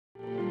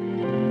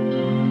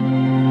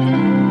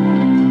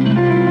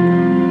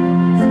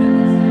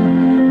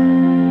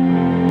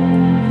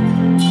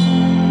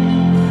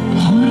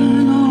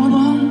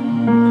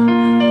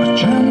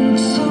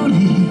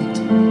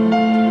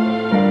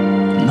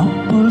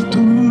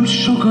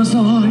a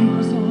zaj,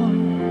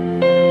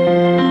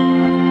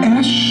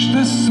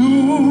 este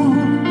szól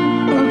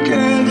a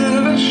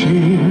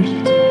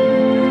kedvesért,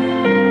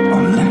 a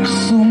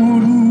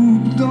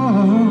legszomorúbb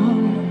dal.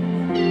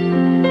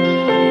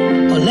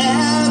 A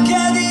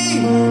lelked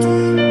itt,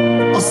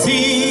 a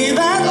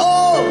szíved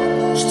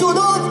ott, s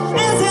tudod,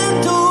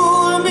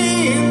 ezentúl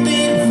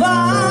mindig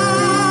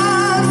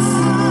vársz.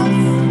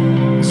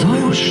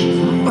 Zajos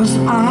az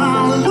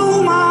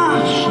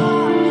állomás,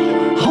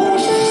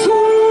 hosszú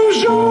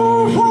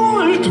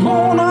zsúfolt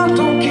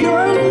vonatok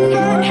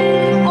jönnek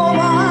a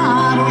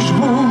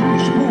városból,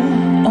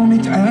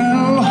 amit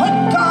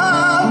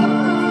elhagytál.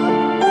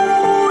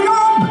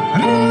 Újabb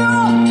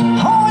riadt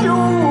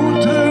hajót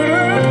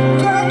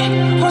töröttek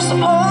az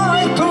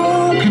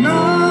ajtóknál.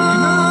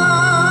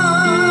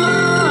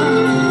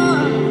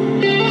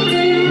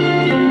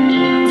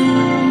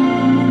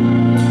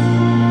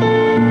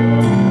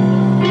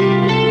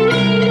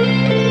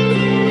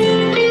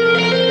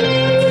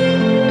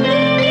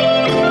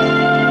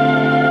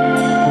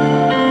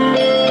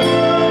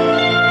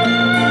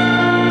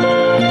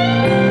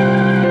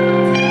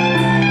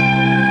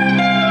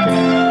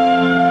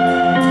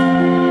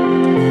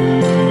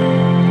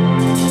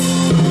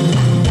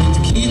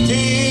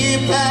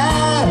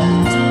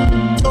 Kitépett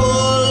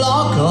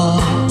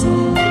tollakat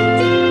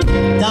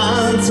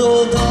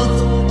táncoltat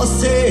a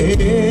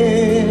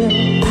szél.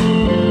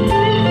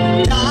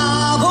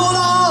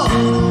 Távolabb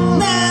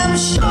nem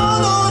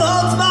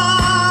sodorhat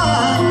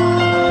már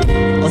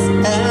az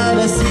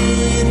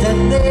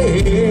elveszített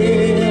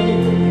él.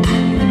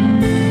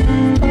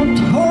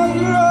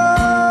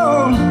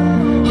 Otthonról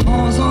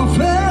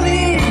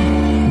hazafelé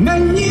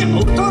mennyi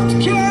utat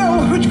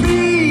kell, hogy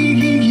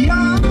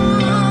végigjárj.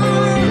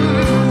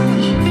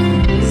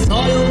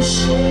 Zajos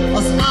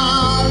az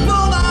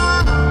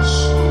állomás,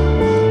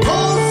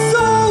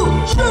 hosszú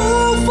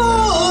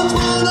zsúfolt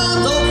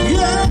vonatok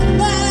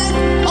jönnek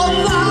a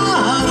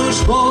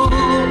városból,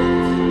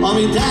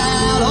 amit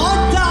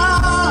elhagytál.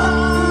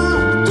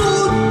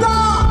 Tudta,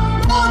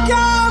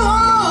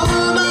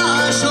 akárhol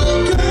máshol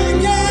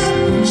könnyen,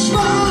 s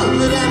van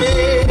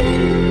remény,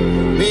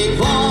 még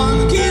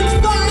van kit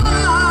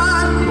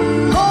vár.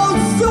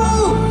 Hosszú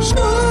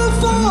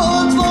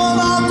zsúfolt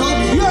vonatok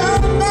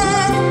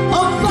jönnek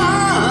a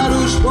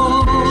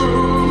városból,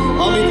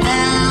 amit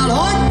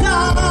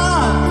elhagytál.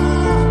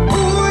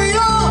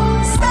 Újabb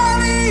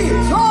szelíd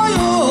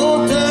hajó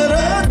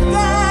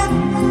töröttek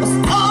az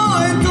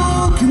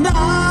ajtóknál.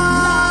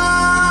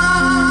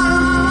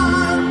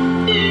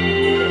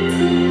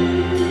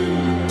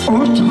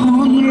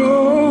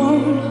 Otthonról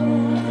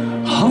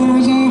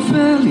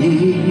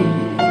hazafelé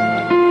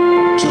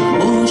Csak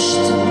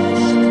most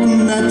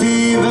ne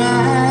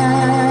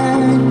tévedj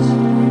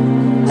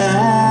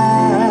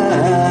el.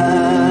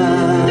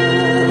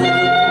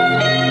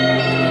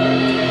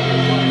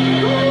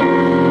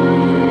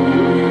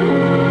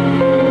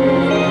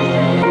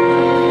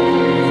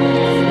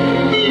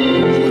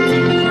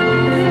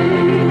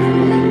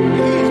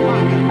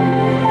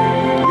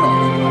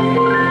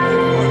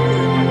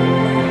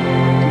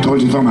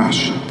 Toldi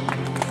Tamás.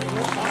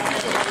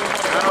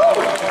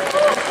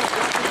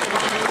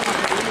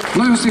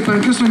 Nagyon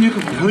szépen köszönjük,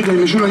 hölgyeim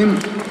és uraim!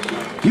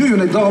 Jöjjön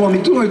egy dal, ami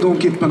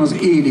tulajdonképpen az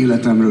én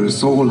életemről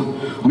szól,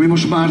 ami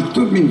most már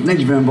több mint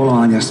 40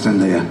 valahány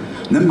esztendeje.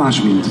 Nem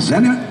más, mint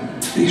zene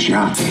és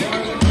játék.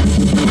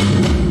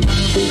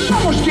 Na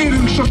most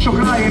kérünk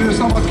sok-sok ráérő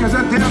szabad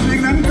kezet, de ez még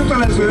nem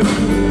kötelező.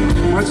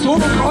 Majd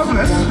szólokra az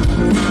lesz.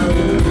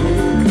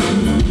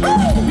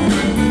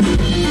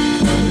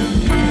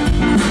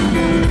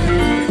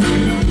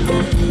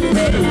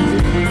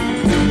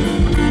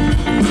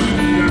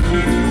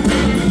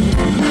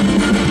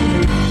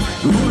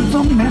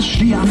 Voltam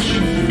messiás,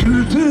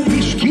 költő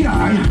és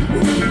király.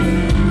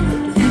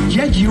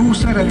 Egy jó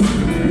szeret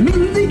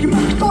mindig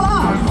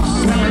megtalál a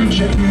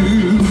szerencse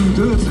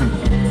üldöz.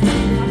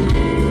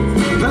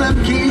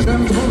 Velem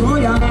kézen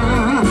fogolyán,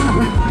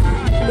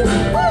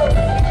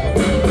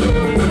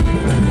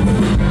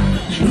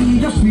 s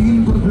így a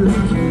színpad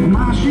lett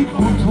másik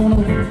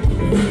otthonom,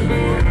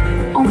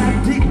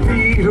 ameddig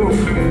bírom,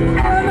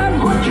 el nem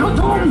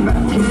hagyhatom,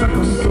 mert hiszek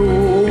a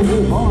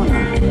szóban.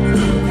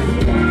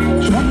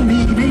 S van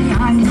még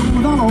néhány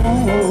jó dalom.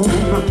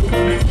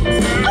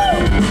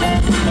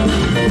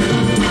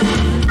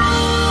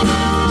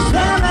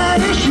 Zene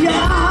és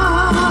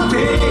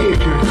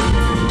játék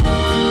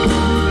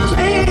az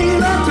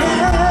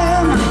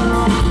életem,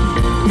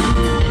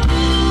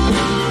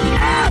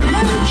 el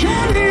nem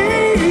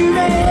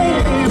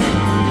cserélném,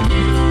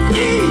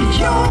 így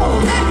jó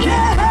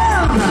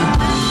nekem.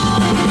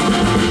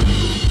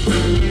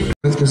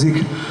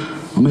 Következik,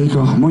 amelyik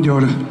a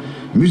magyar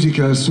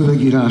musical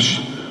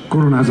szövegírás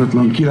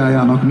koronázatlan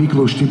királyának,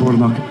 Miklós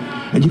Tibornak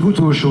egyik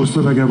utolsó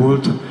szövege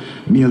volt,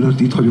 mielőtt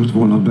itt hagyott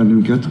volna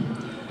bennünket.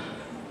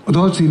 A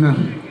dal címe,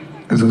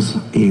 ez az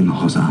Én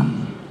hazám.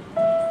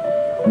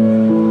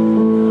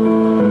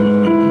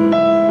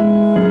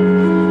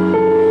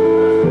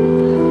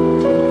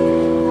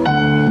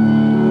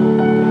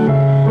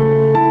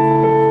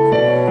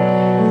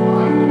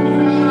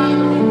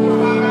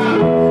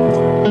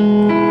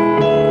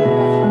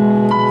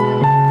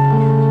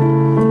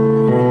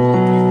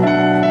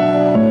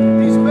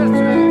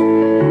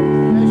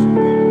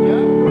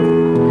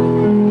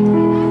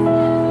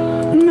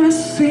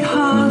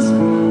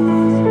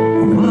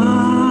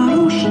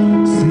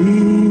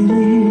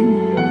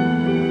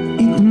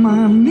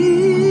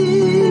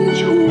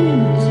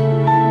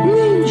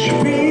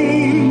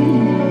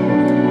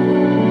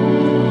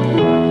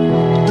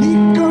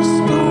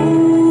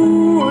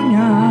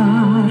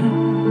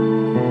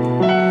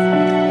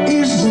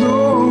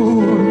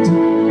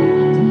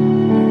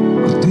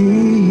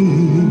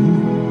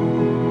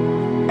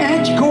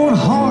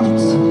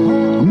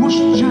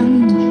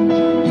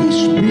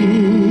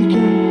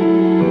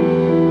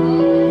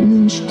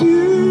 nincs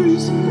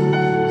tűz,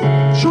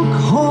 csak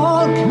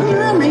halk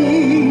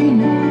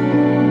remény,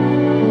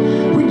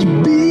 hogy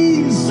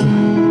bíz,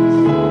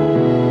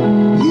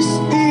 hisz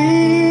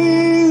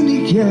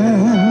élni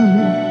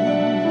kell,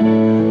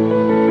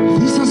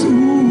 hisz az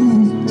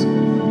út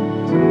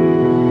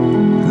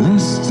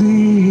lesz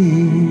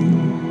tél.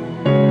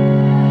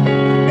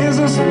 Ez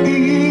az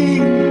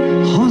én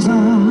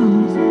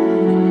hazám,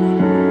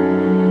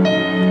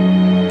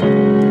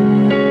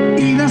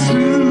 ide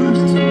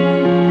szült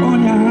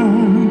anyám.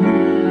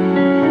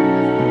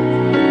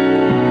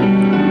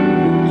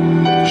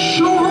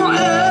 Soha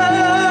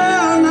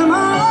el nem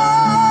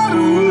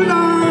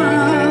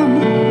árulnám,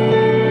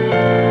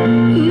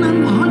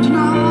 nem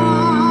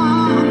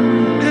hagynám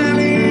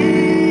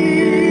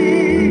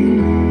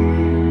elég.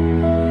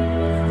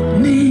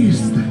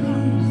 Nézd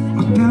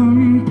a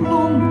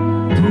templom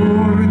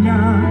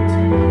tornyát,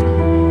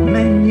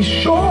 mennyi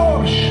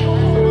sors,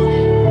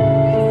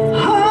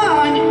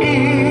 hány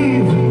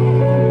év,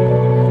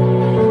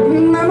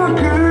 nem a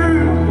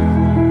kő,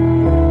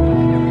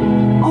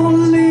 a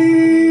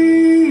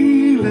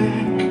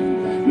lélek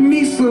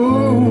mi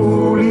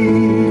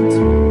szólít,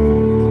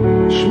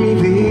 s mi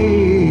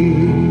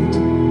véd.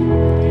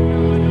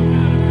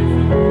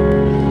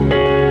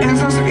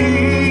 Ez az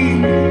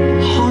én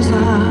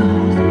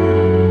hazám,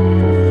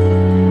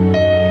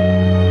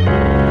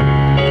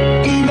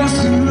 ide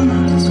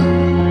szült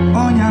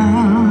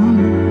anyám.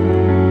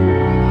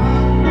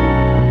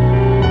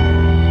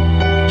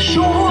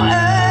 Soha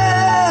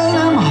el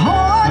nem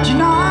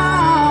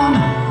hagynám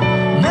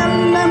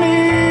bennem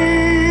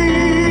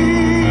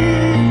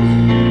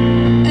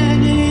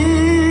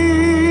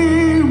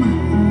enyém,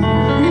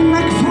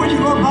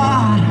 megfogyva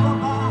bár,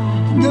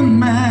 de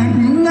meg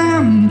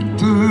nem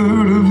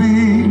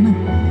törvén.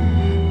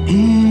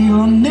 Él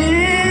a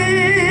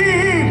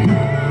nép,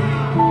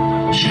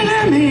 s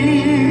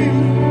remél,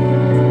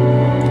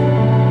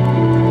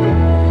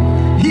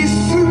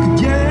 hisszük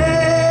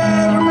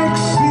gyermek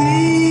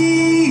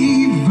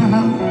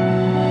szívvel,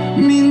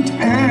 mint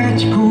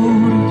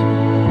egykor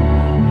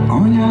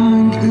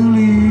anyánk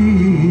ölé.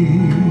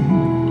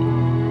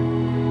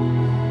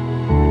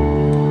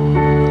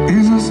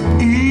 Ez az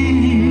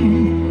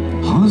én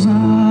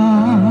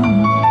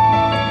hazám,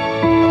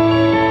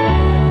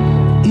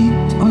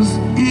 itt az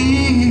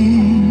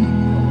én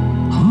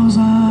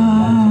hazám.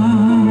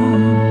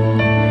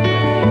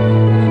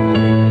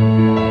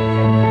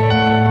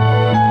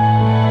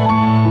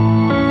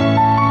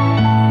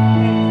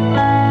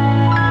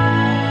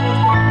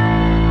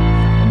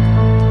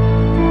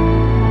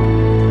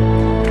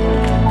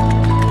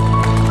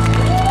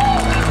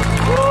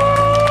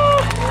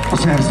 A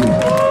szerző.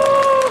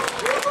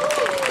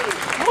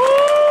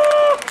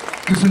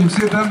 Köszönjük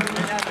szépen!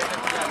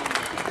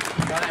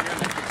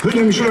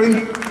 Hölgyeim és uraim,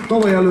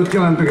 tavaly előtt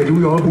jelent meg egy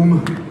új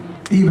album,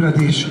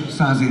 Ébredés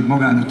 100 év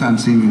magány után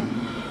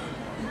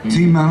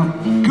címmel.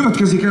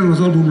 Következik erről az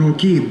albumról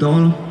 2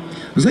 dal.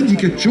 Az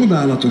egyik egy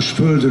csodálatos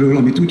földről,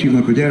 amit úgy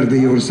hívnak, hogy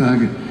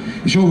Erdélyország,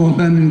 és ahol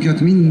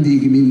bennünket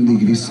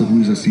mindig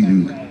visszahúz a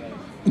szívünk.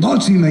 A dal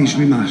címe is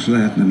mi más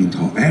lehetne,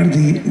 mintha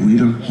Erdély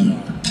újra hív.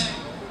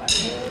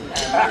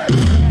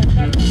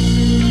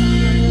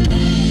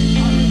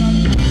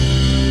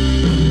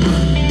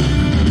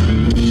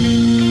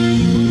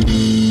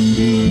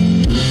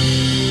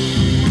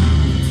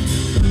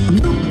 A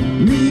nap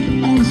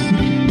még alszik,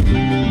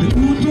 de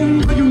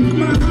úton vagyunk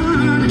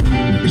már,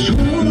 és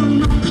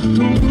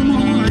holnaptól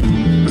majd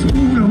az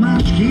óra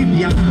másképp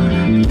jár.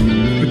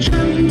 A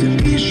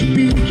csend és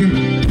béke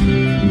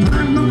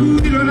várnak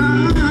újra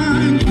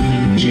ránk,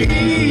 és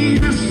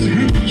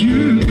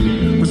érezhetjük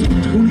az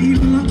otthon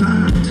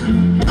illatát.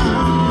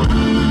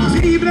 Az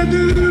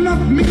ébredő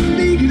nap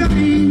mindig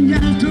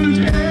reménnyel tölt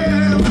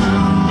el,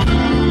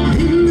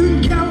 hinnünk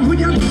kell,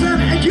 hogy egyszer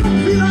egy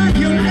jobb világ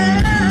jön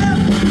el.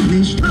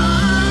 Nincs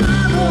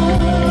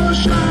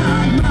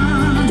távolság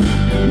már,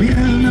 mi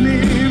el nem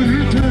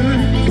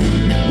érhető,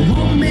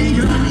 van még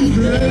rá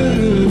idő.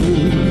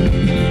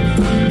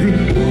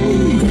 Egy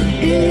új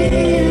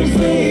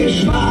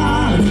érzés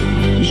vár,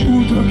 és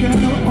útra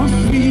kell a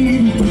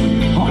szív,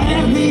 ha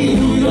Erdély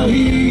újra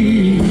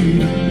hív.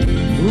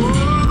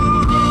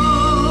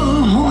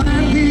 Ha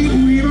Erdély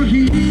újra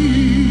hív.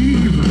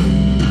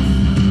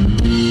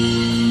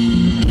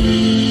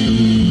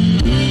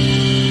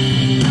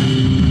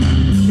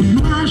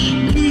 Más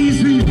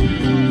ízű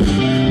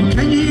a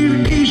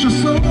kenyér és a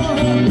szó,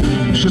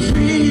 s a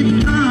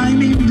szép táj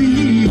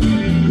mindig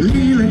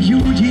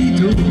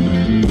lélekgyógyító.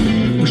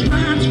 Most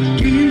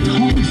másként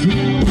hangzik,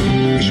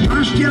 és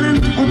mást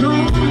jelent a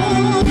dal,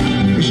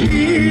 és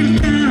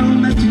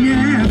értelmet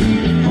nyer,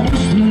 ha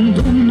azt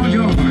mondom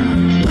magyar.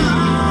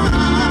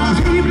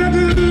 Az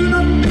ébredő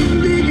nap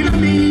mindig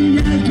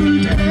reménnyel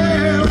tölt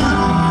el,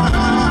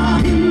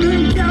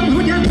 hinnünk kell,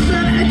 hogy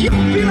egyszer egy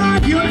jobb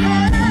világ jön el.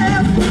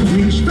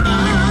 Nincs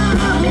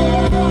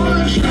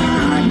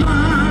távolság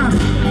már,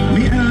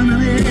 mi el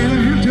nem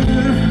érhető,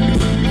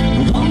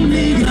 van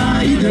még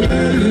rá idő.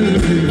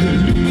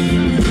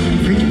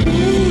 Egy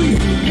új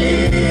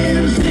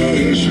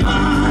érzés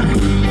vár,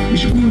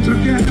 és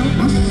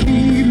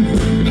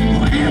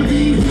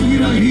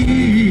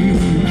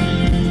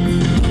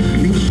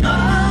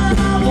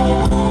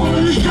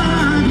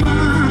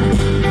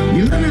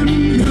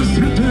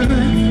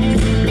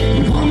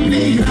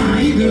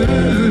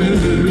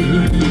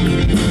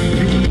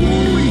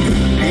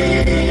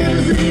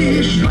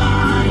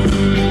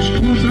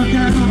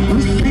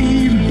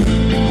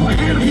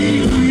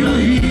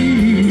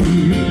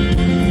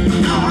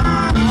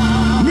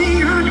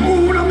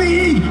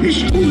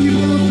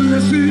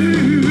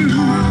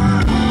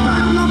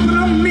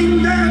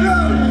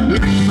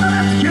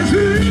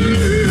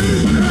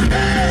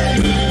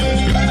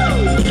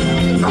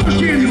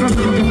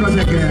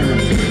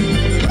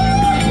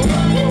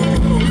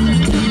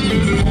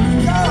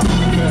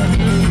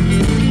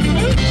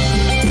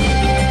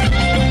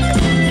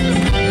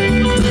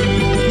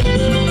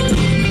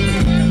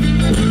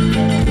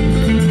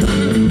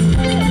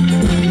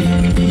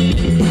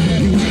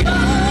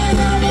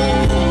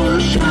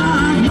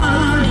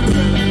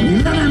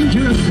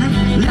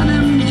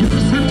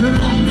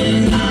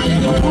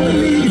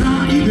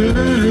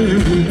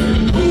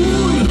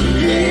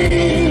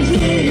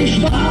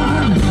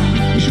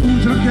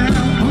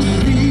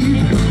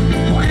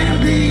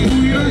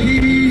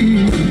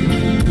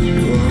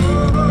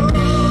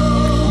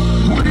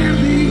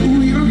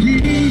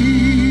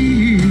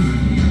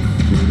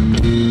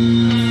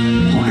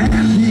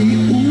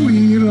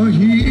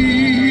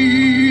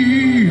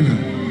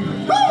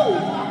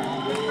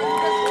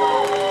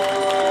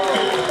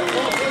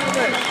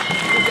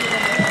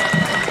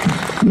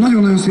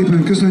Nagyon-nagyon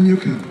szépen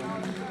köszönjük.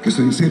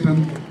 Köszönjük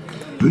szépen.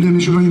 Hölgyeim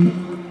és uraim,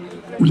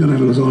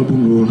 ugyanerről az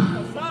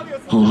albumról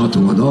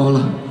hallható a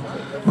dal,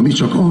 ami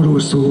csak arról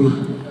szól,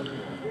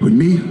 hogy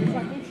mi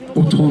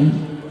otthon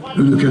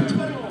önöket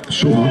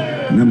soha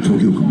nem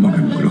fogjuk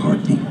magunkra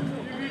hagyni.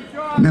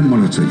 Nem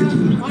maradsz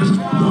egyedül, ez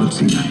a dal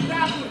címe.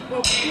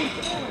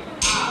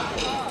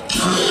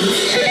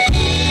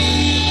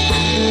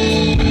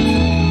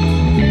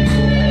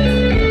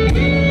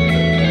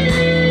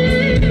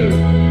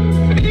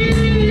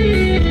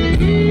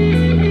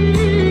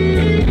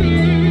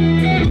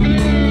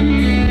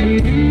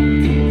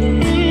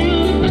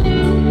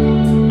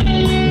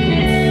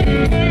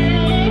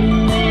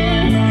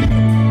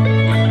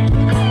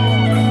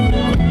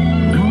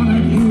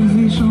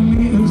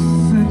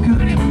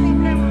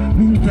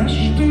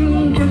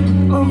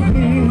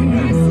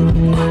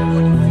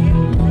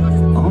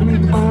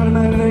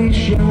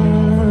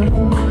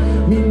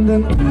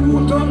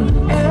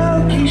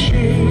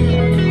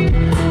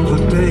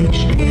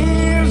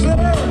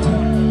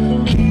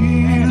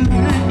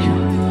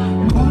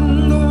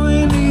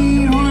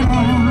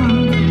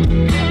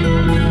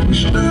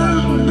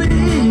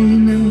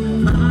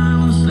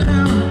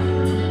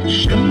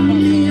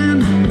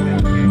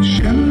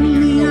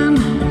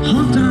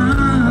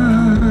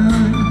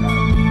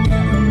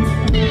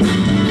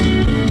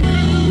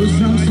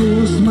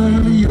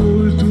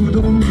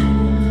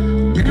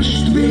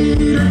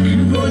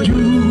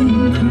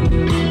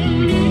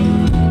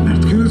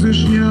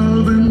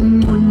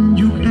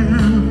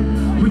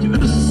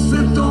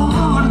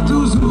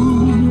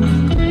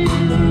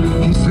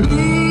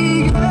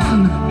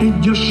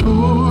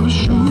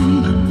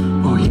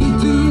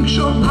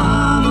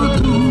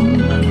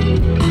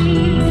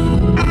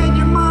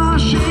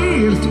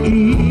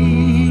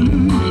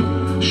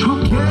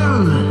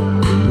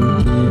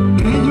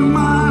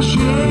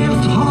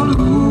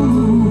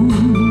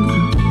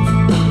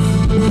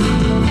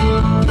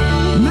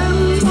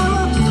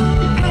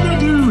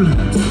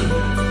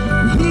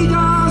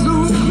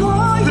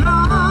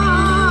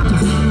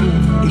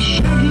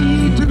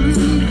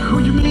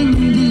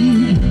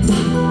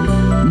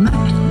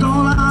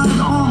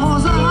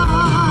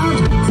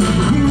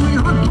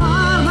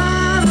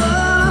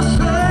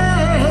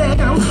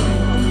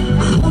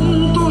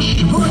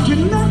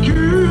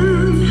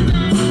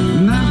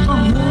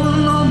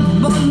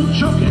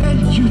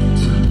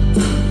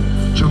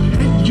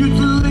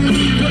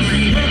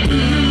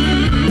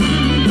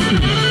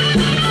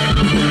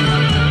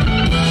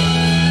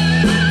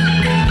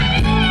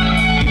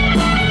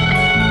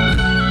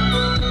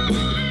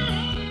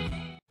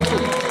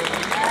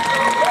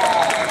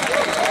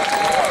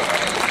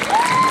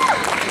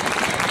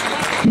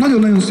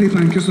 Nagyon-nagyon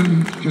szépen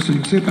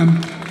köszönjük szépen.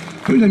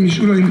 Hölgyeim és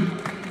uraim,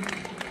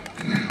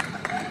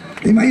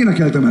 én már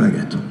énekeltem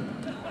eleget.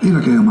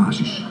 Énekelje más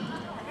is.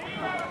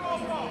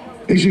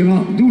 És én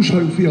a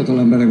dúshajú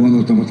fiatalemberre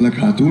gondoltam ott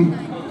leghátul.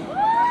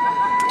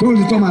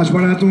 Toldi Tamás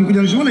barátunk,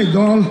 ugyanis van egy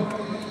dal,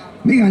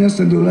 néhány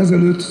esztendővel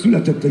ezelőtt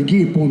született egy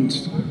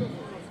G-pont.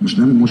 Most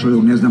nem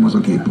mosolyogni, ez nem az a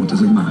G-pont, ez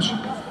egy másik.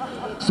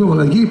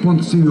 Szóval egy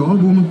G-pont című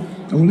album,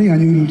 ahol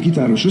néhány őrült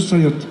gitáros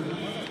összejött,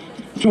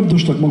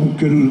 csapdostak maguk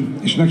körül,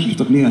 és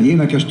meghívtak néhány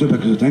énekes, többek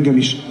között engem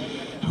is,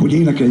 hogy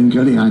énekeljünk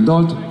el néhány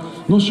dalt.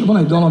 Nos, van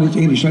egy dal, amit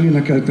én is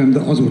elénekeltem, de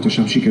azóta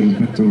sem sikerült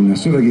megtanulni a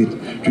szövegét,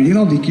 úgyhogy én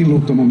addig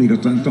kínlottam, amíg a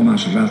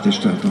Tamásra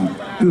rátésteltem.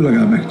 Ő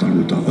legalább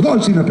megtanulta. A dal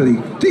címe pedig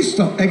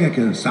Tiszta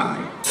egeken szállj!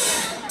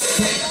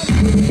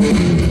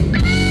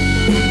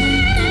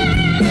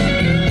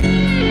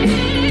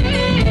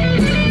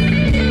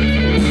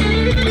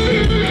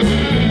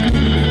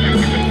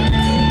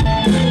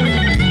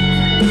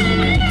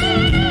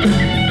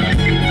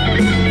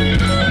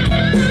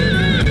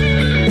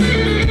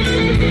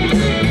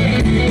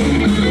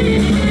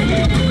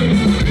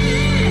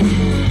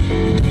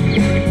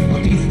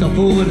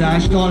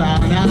 Forrás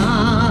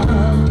találnál,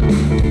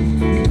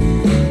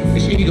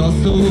 és igaz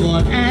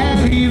szóval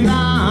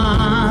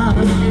elhívnál,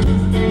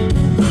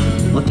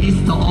 a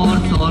tiszta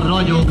arccal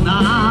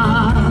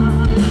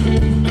ragyognál,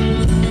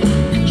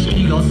 és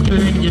igaz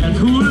könnyed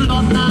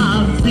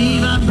hullatnál,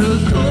 szívemből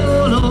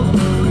szólok,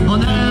 ha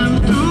nem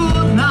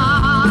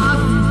tudnád,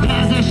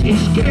 vezess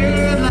és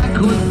kérlek,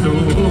 hogy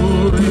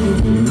szólj.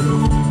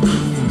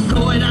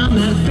 Szólj rám,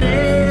 mert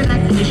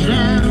félek, és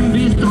nem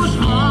biztos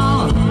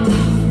az,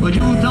 hogy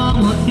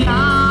utamat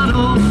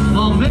járom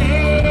a vég.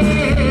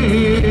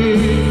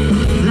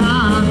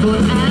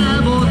 Látod,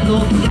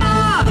 elbotlok,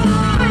 jár,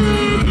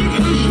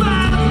 végig is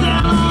vedd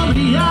el,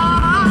 ami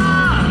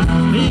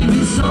jár.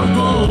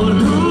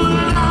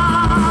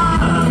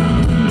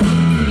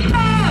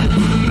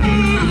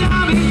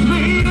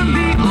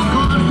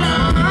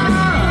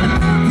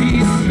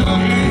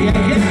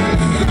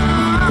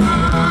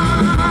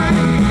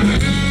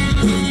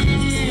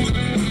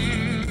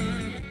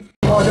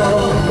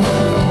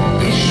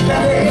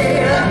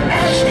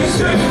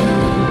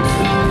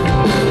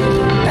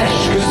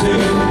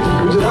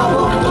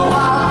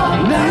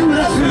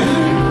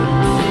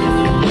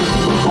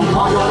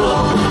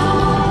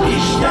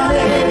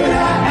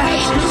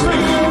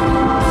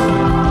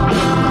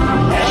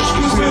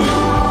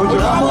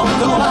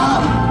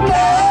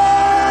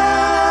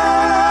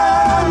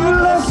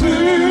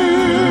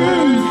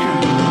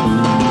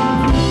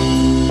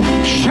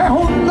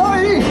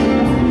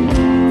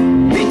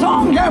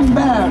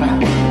 ember,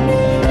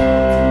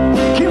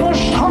 ki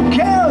most, ha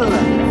kell,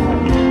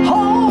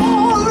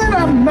 halni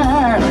nem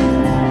mer,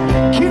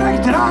 kinek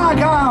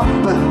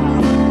drágább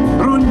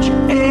roncs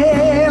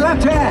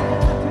élete,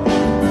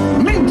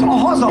 mint a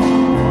haza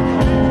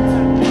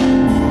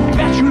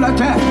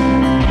becsülete.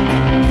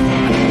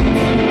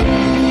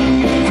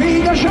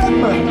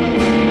 Fényesebb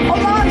a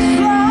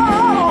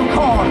láncszál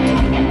akart,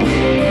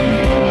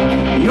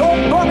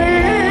 jobban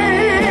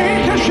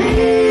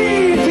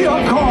ékesíti a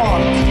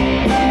kart,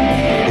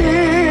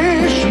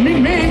 és mi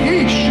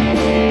mégis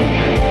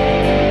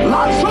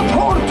láncot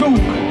hordtunk,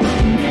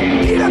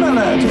 ide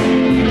veled,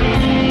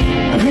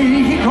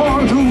 régi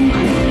kardunk.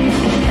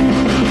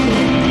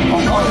 A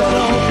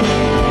magyarok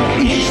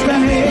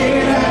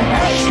Istenére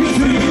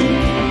esküszünk,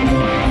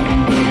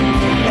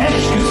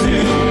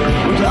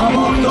 hogy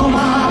rabok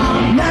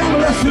tovább nem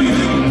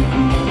leszünk.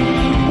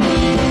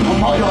 A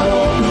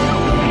magyarok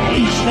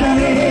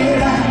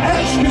Istenére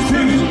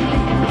esküszünk,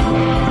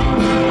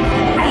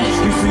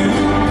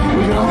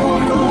 hogy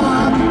rabok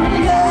tovább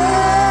nem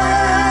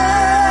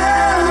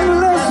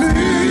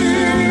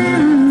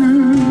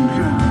leszünk.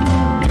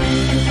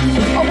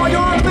 A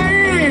magyar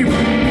nép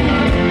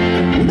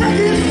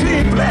megint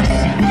szép lesz,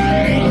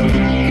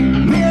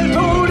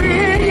 méltó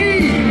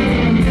régi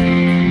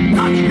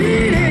nagy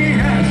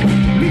híréhez,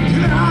 mit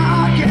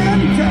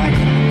rákentek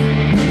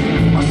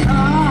a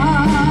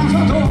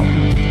századok.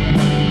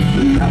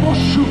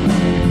 Lemossuk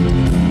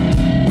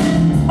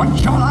a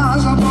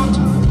gyalázatot,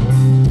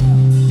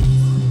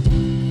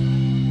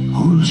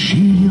 hol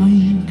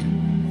sírjaink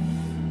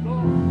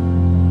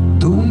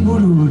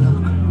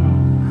domborulnak,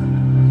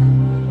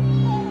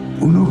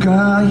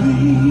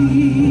 unokáink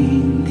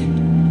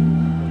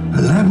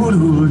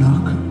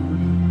leborulnak,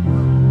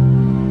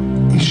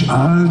 és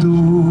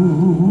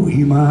áldó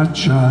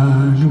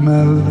imádság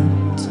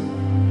mellett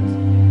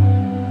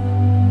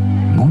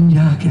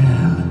mondják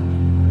el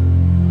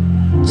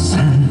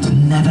szent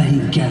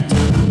neveinket.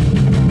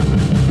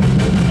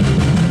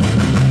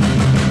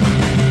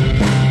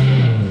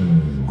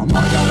 A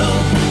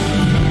magyarok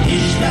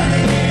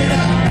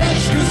Istenére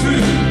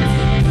esküszünk,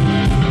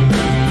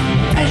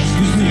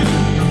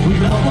 hogy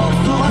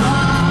rabok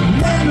tovább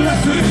nem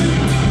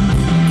leszünk.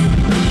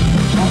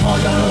 A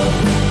magyarok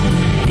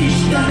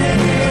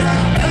Istenére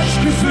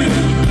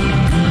esküszünk,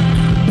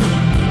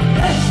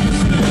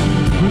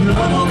 hogy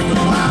rabok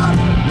tovább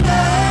nem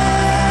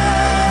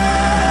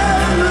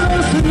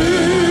leszünk.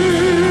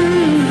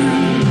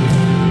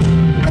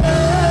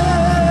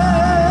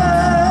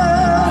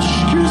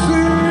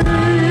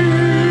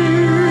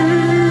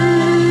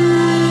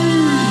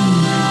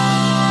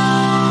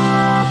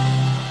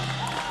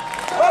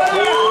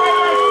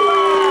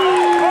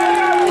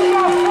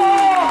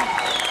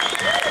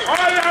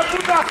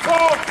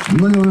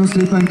 Nagyon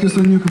szépen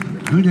köszönjük,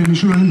 hölgyeim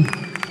és uraim!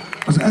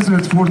 Az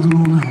 1000.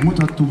 fordulón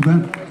mutattuk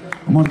be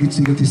a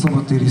Margit-szigeti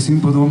szabadtéri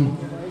színpadon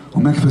a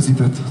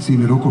Megfeszített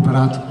című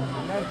rockoperát.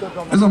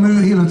 Ez a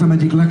mű életem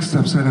egyik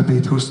legszebb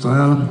szerepét hozta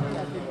el,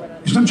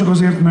 és nem csak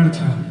azért,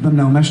 mert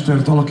benne a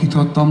mestert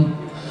alakíthattam,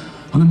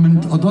 hanem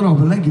mint a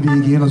darab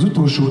legvégén, az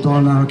utolsó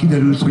dalnál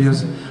kiderült, hogy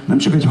ez nem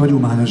csak egy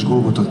hagyományos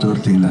Golgota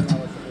történet,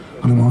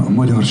 hanem a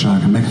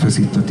magyarság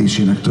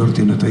megfeszítetésének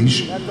története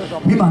is.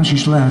 Mi más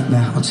is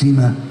lehetne a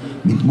címe,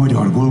 mint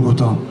Magyar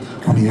Golgota,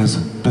 amihez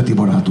Peti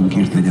barátunk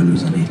írt egy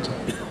előzenét.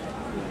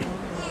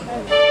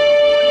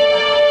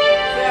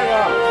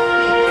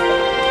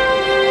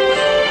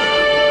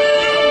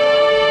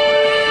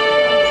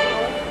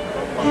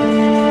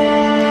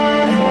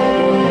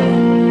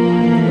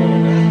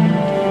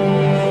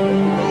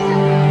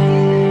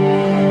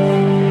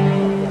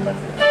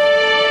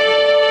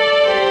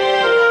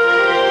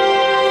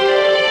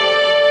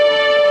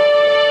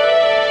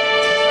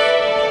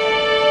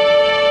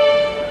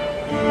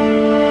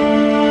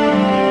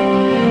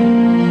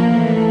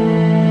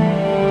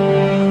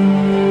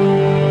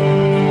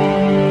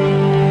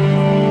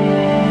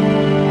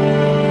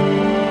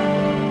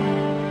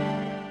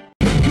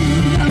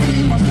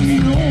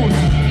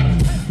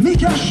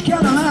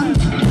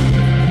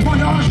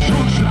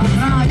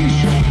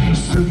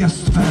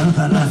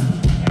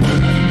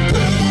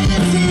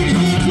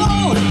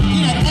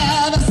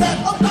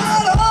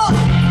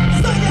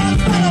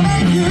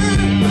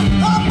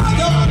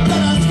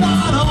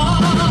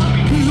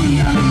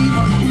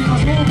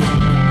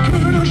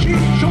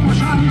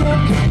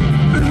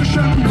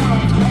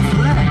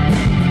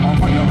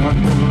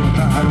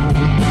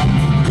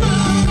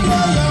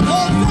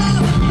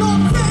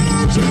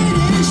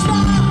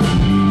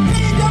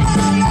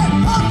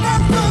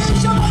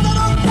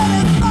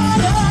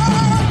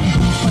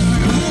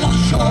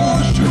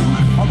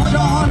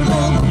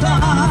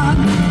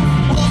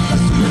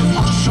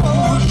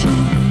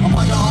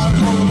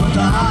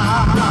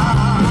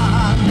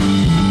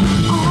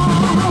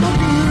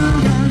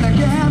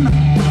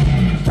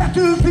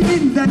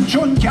 Minden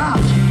csontját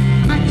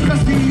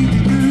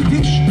megfeszítik ők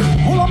is,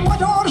 hol a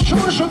magyar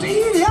sorsot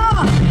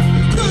írják.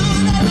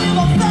 Különöm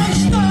a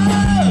festő,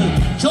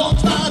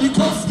 Csontvári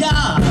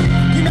Kosztyák,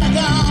 ki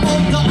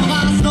megálmodta a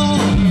vásznon,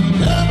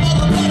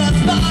 önmaga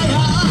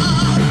keresztpályán.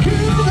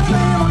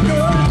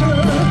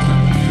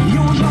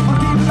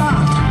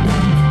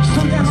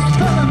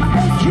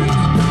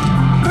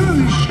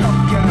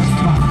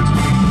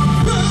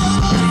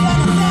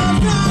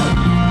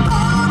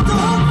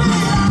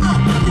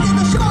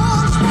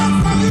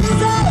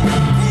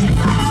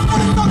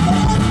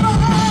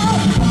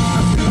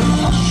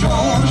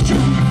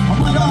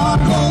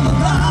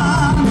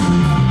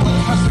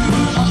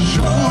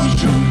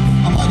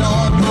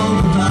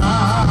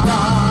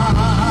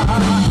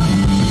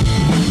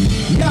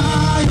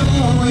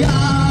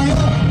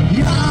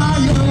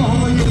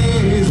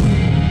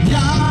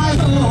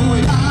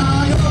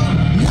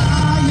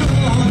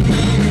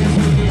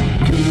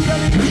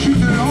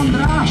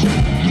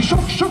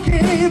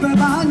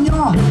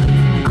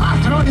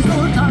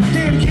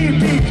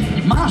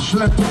 más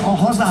lett a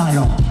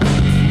hazája.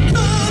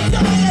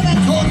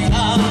 Küldjenek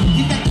hozzám,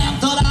 kiket nem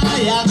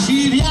találják,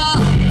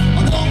 sírják,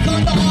 a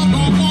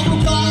donkadalban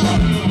magukat,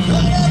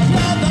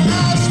 örökre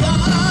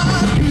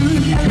beásták.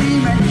 Küldj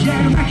elém egy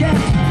gyermeket,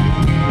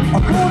 a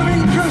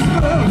korvény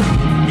közből,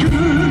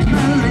 küld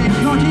mellé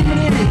Nagy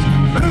Imrét,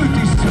 őt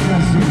is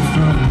szerezzék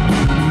föl.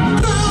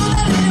 Küld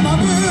elém a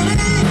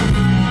művét,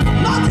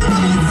 nagyra,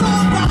 mint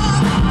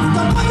szolgál, itt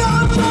a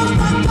magyar sors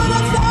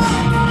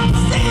megtöretlen,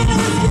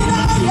 színész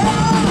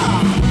királyát.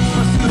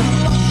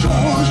 Szül a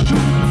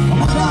sorsunk, a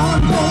magyar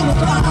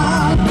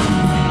Golgotán,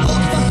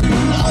 Ott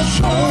szül a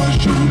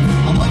sorsunk,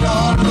 a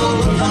magyar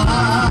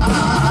Golgotán.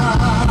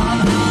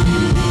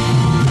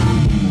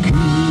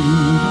 Küld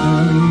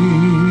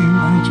elém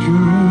egy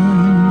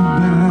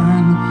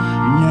könyvben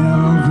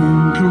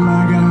nyelvünk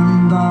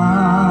legendáját,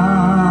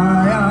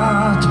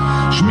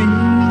 s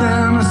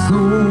minden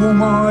szó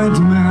majd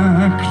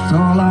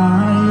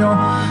megtalálja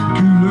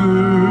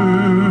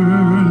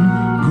külön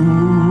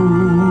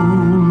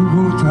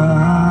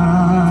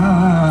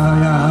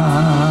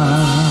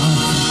Golgotáját.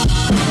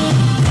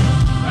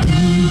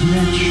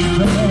 Ébredj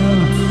fel,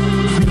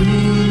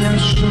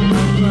 fényes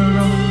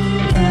napra,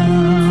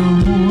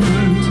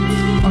 elmúlt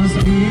az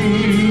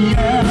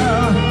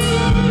éjjel.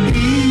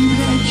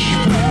 Ébredj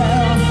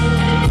fel,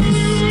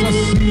 tiszta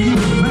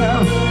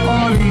szívvel,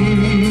 a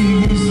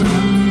régi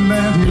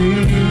szenvedéllyel.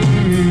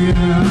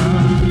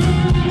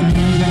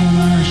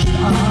 Egyenest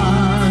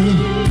állj,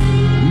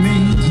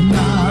 mint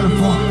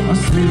nyárfa, a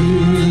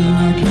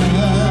szélnek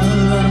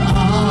ellen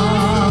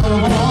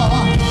állva.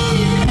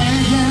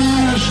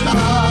 Egyenest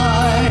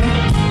állj,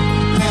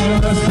 te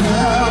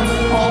leszel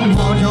a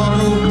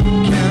magyarok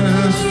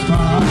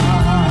keresztfája.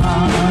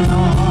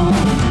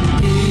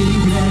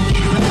 Ébredj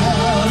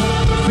fel,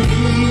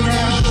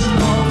 fényes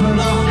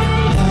napra,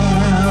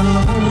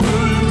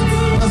 elmúlt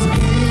az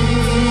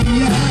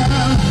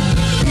éjjel.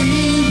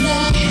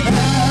 Ébredj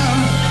fel,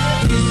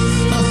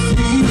 tiszta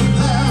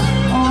szívvel,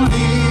 a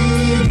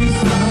régi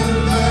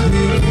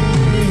szenvedéllyel.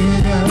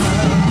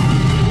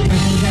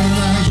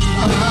 Egyenest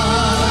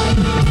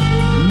állj,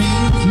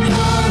 mint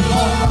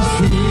nyárfa, a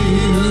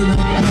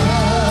szélnek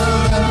ellen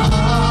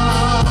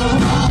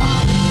állva.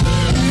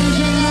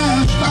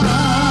 Egyenest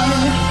állj,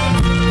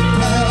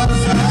 te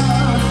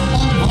leszel a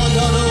magyarok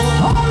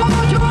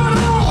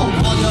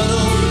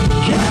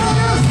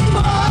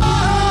keresztfája.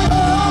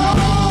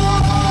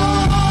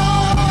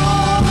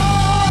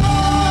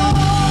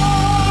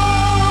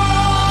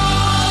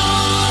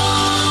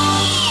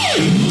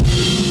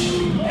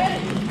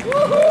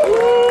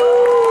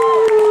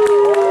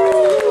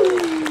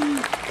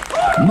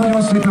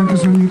 Nagyon szépen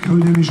köszönjük,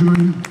 hölgyeim és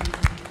uraim!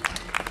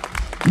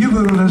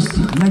 Jövőről lesz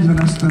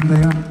 40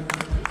 esztendeje,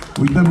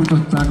 hogy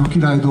bemutatták a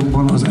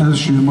Királydomban az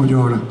első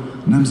magyar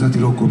nemzeti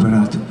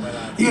rockoperát.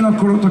 Én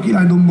akkor ott a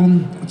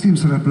Királydomban a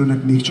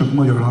címszereplőnek még csak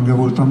magyar hangja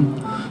voltam,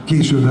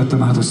 később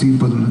vettem át a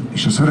színpadon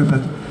és a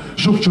szerepet.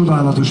 Sok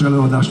csodálatos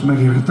előadást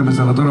megélhettem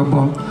ezzel a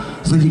darabbal,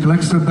 az egyik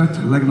legszebbet,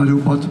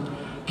 legnagyobbat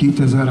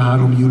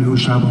 2003.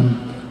 júliusában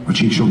a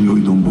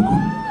Csíksomlyói dombokon.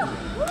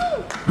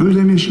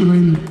 Hölgyeim és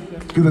uraim,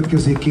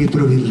 következik két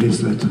rövid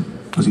részlet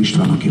az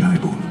István a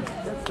királyból.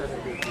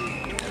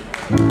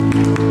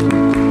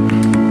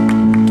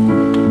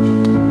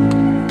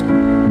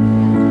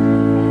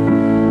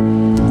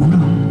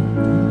 Uram,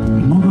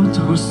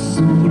 magadhoz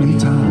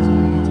szólítáld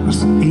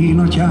az én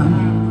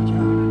atyám.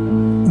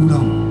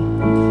 Uram,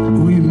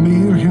 oly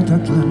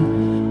mérhetetlen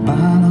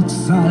bánat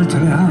szállt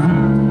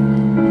rám.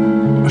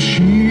 A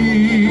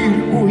sír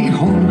oly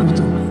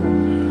hallgatok,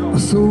 a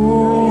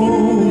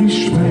szó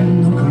is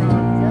fennakad,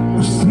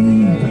 a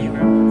szív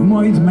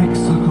majd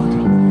megszakad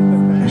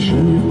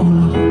eső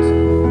alatt.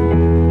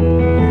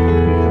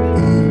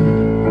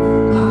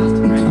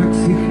 Hát itt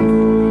fekszik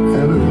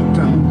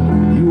előttem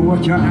jó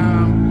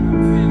atyám,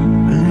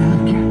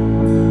 lelke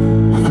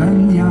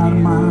fennjár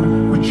már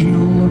a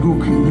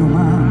csillagok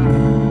nyomán.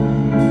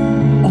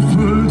 A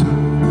föld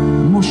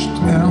most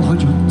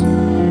elhagyott,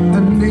 a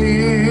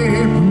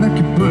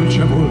népnek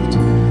bölcse volt,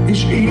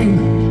 és én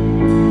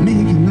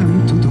még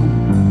nem tudom,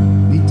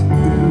 mit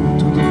ő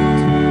tudott.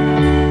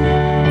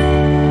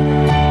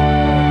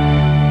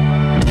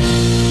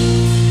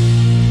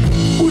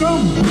 Uram,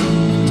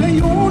 te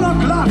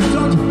jónak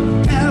láttad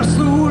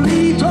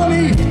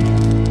elszólítani,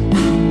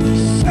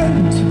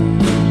 szent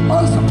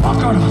az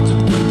akarat,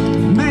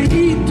 mely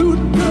így tud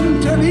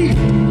dönteni,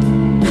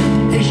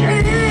 és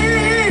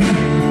én,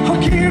 ha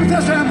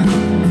kérdezem,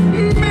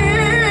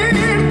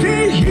 miért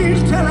így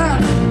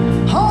hirtelen,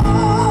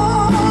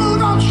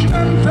 hallgat,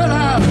 sem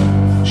felel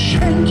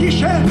senki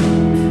sem.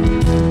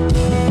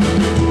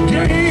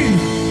 De én,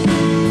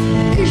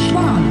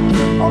 István,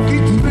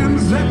 akit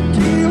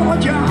nemzettél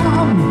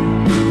atyám,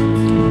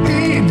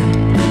 én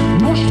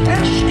most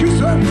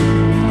esküszöm,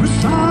 hogy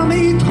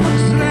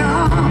számíthatsz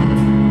rám.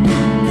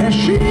 De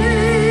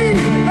sír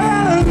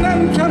el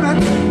nem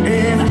temet,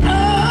 én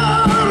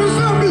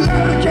őrzöm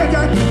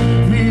lelkedet,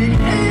 míg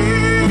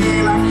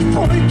élek,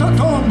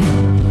 folytatom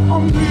a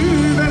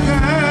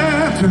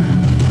művedet.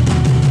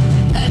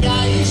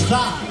 Egye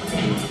István,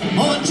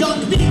 mondd csak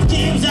mit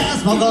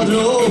képzelsz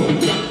magadról?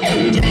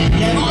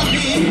 Gyenge vagy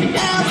még,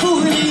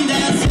 elfúj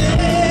minden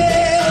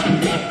szél.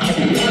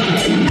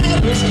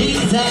 Erős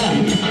kézzel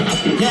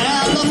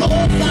kell az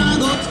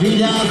országot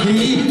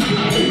vigyázni.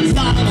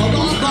 Szállj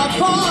magadba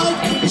majd,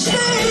 és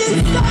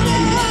nézd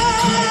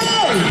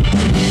felél!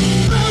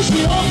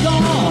 Ősi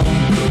oka,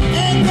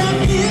 engem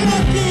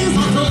élet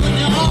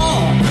kézhatódja.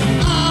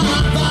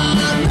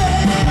 Átbár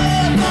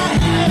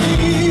népehely.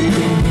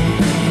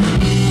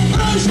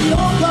 Ősi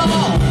oka,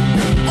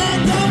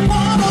 engem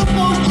marad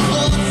most az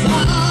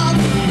ország.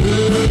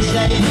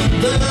 Őseim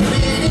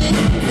törvényi,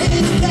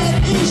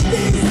 minket is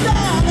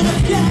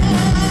tisztelned kell.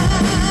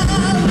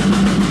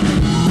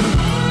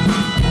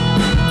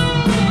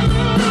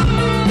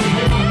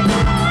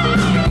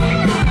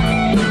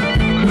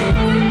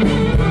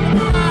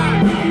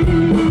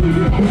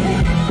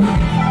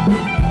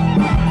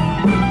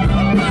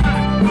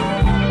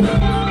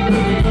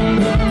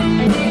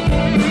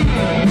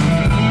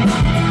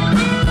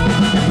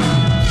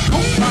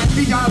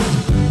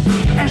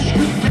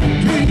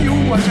 Esküdtettünk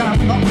jó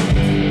atyámnak,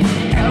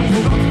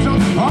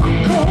 elfogadtad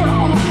akkor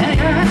a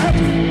helyet.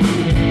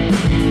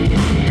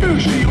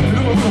 Ősi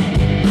jogról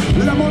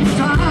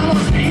lemondtál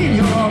az én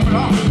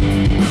javamra,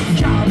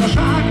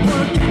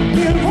 gyávaságból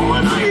tettél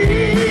volna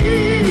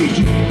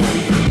így.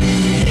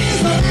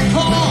 Kézbe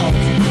meghalt,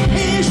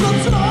 és a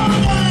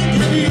trónra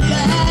engem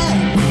illet,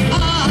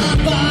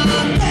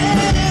 átbár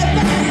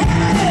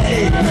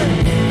népehely.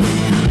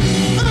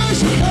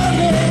 Ősi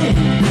törvény,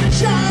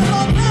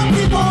 sárga nem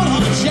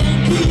tiporhat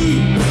senki.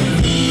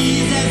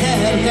 10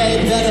 000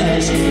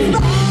 fegyveres,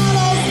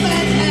 válasz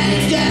meg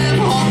engem,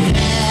 ha kell.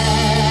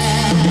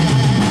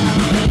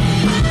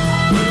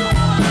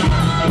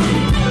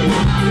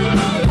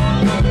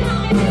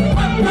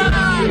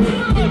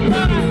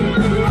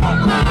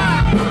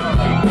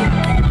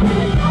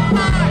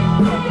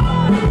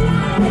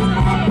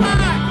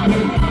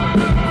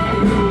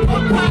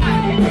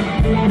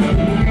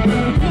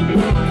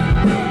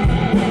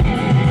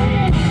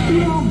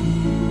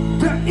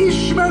 Te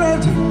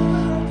ismered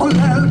a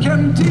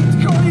lelkem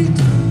titkait.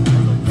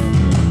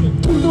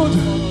 Tudod,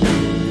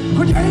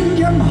 hogy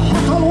engem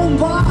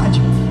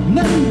hatalomvágy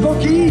nem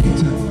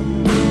vakít.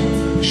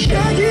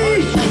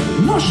 Segíts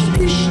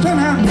most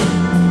Istenem,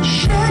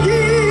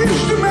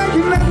 segítsd meg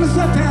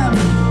nemzetem,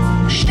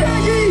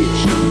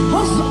 segíts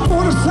az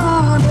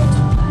országot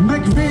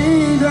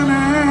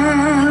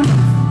megvédenem.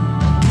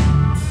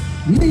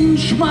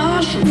 Nincs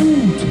más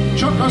út,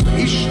 csak az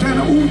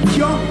Isten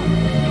útja,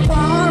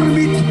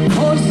 bármit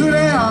hoz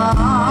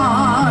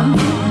reál.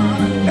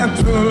 E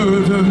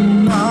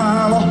földön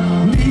nála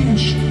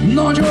nincs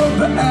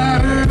nagyobb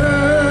erő.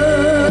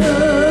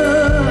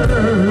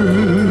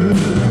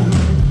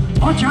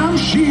 Atyám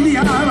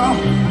sírjára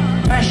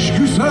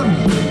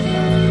esküszöm,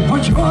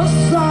 hogy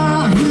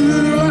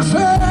hozzáhűr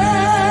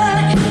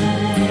leszek,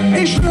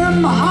 és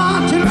nem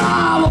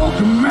hátrálok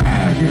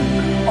meg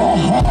a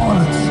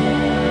harc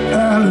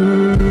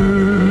elől.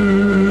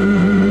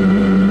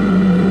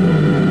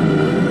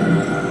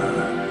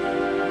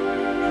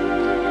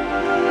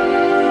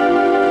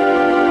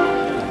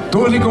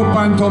 Tolni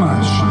Koppány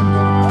Tamás.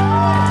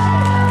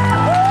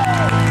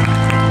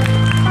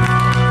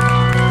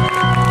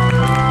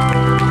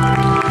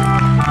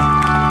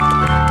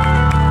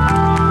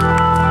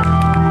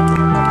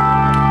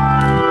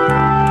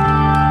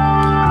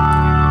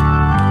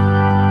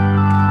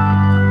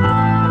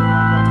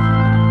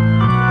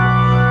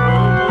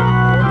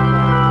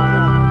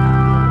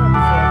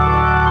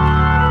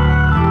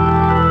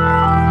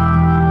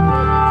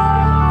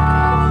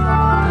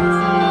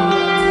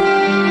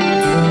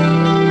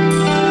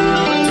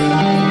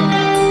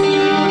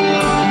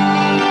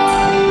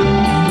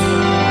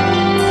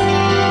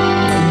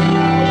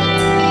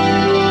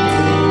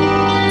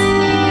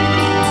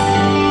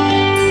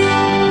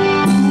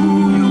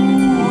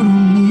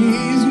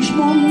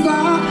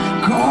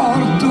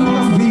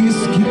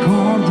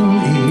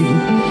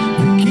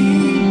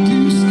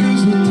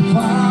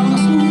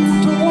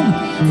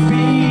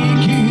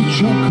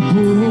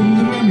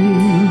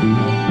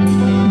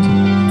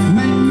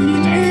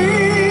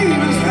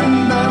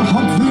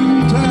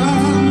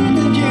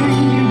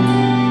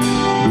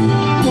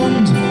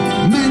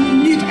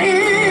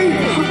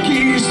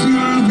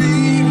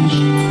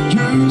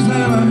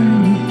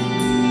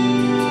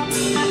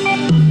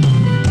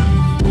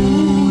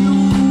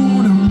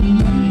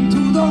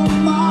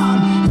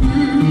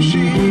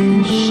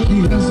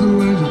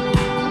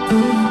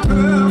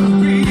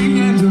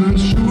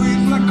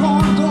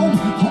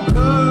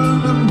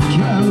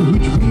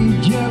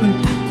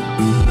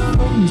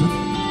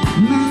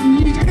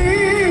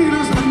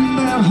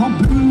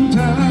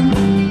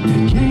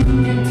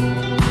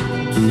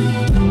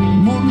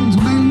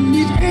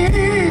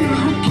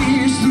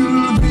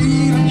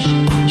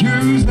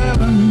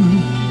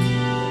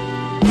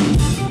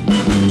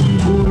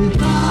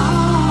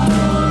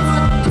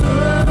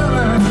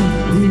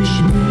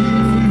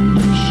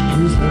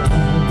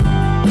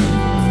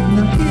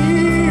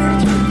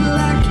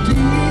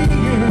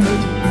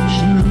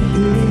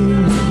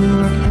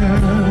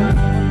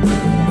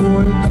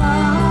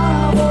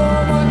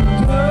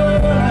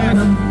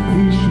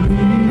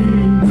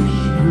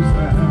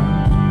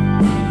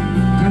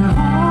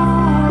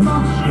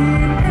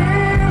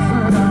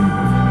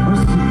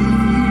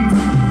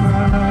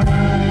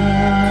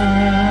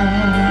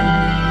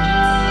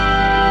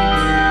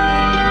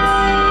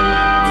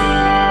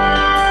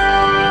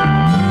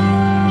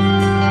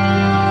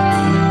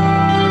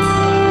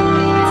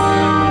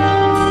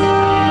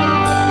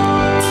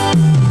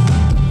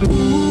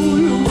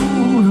 Új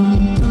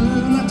Uram,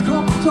 tőled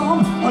kaptam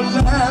a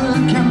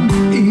lelkem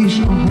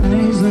és a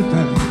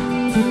helyzetem.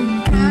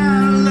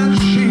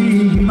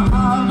 Ellenségim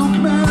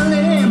állnak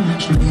mellém,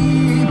 s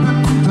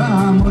népem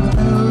támad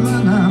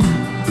ellenem.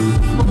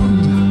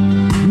 Mondd,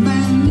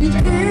 mennyit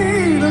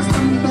ér az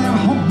ember,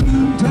 ha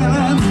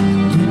bűntelen,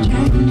 de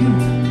gyenge.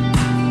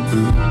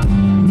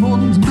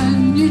 Mondd,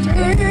 mennyit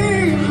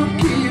ér, ha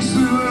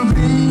készül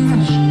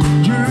véres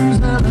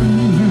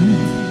győzelemre.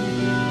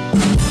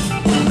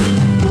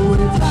 Oly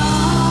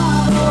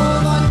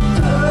távol vagy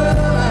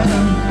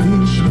tőlem,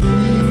 és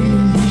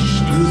mégis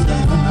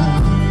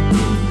közel.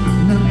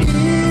 Nem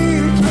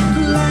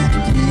érthetlek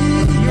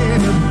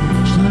téged,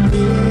 s nem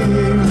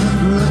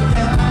érhetlek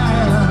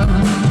el.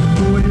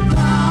 Oly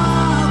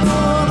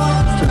távol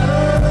vagy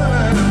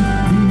tőlem,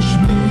 és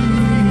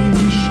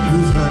mégis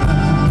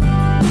közel.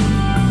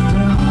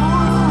 Te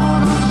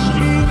hallgass,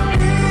 én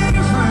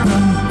érzem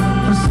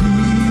a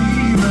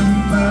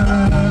szívemben.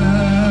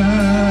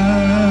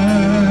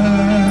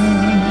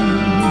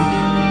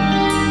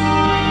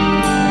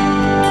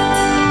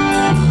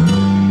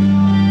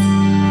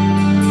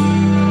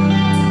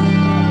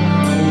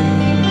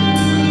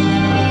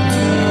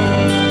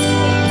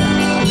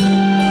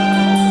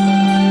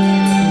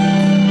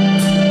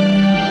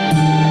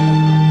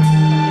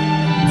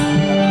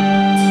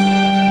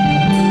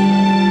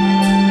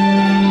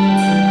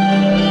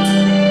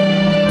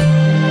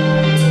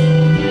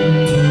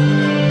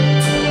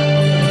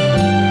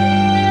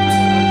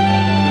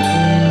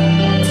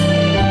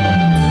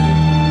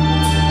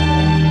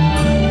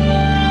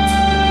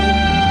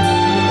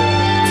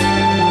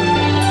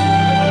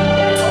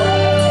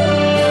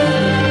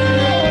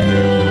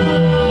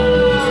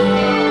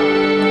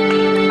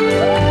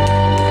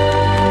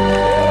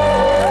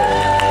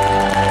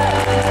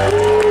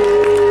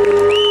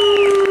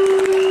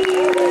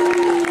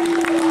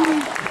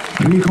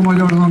 A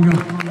magyar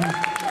hangja,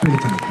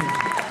 Péter.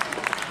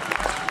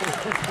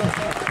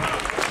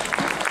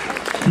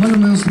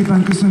 Nagyon-nagyon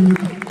szépen köszönjük.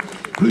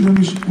 Hölgyeim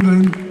és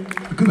uraim,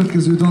 a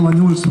következő dal a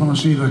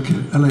 80-as évek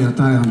eleje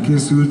táján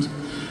készült.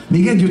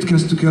 Még együtt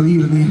kezdtük el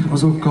írni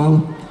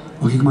azokkal,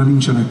 akik már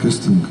nincsenek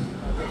köztünk.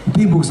 A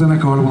P-Box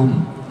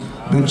zenekarban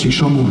Bencsi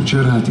Samu,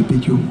 Cserháti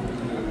Pityu.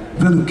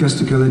 Velük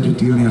kezdtük el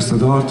együtt írni ezt a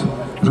dalt,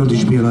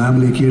 Radics Béla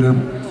emlékére.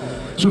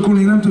 És akkor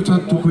még nem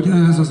tudhattuk, hogy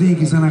ehhez az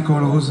égi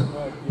zenekarhoz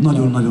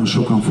nagyon-nagyon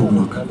sokan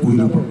fognak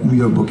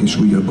újabbak és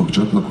újabbak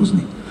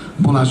csatlakozni.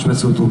 Balázs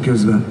Pecoltól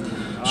kezdve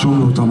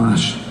Somló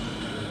Tamás,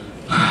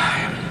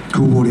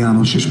 Kóbor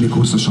János, és még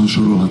hosszasan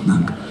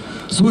sorolhatnánk.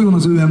 Szóljon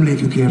az ő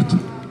emlékükért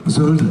a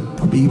zöld,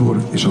 a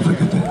bíbor és a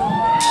fekete.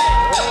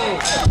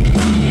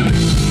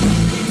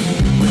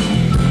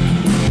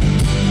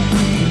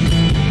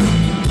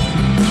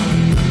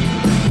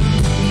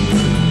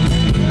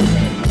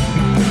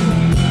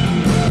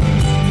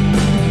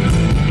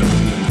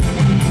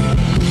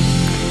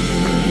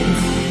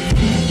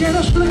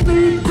 Kereslek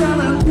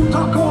végtelen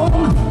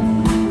utakon,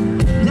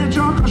 de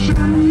csak a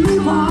semmi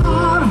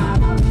vár.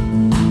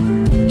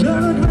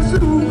 Törökbe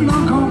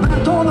szúgnak a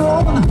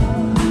betonon,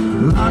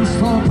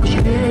 lánctalpas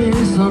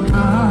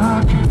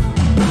éjszakák.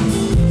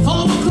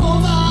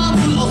 Falukról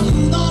ámul az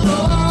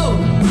unalom,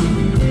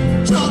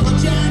 csak a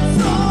csend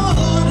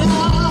szól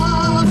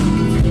rám.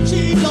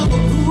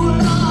 Csillagok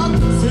hullnak,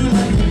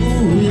 születnek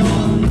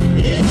újon,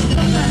 és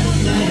te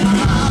messze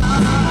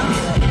jár.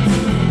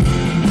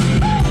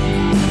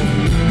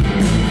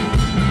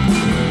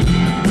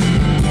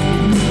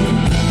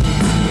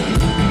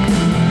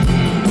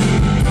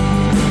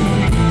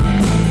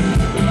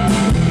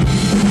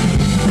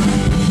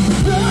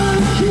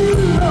 Thank you,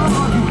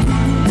 Lord.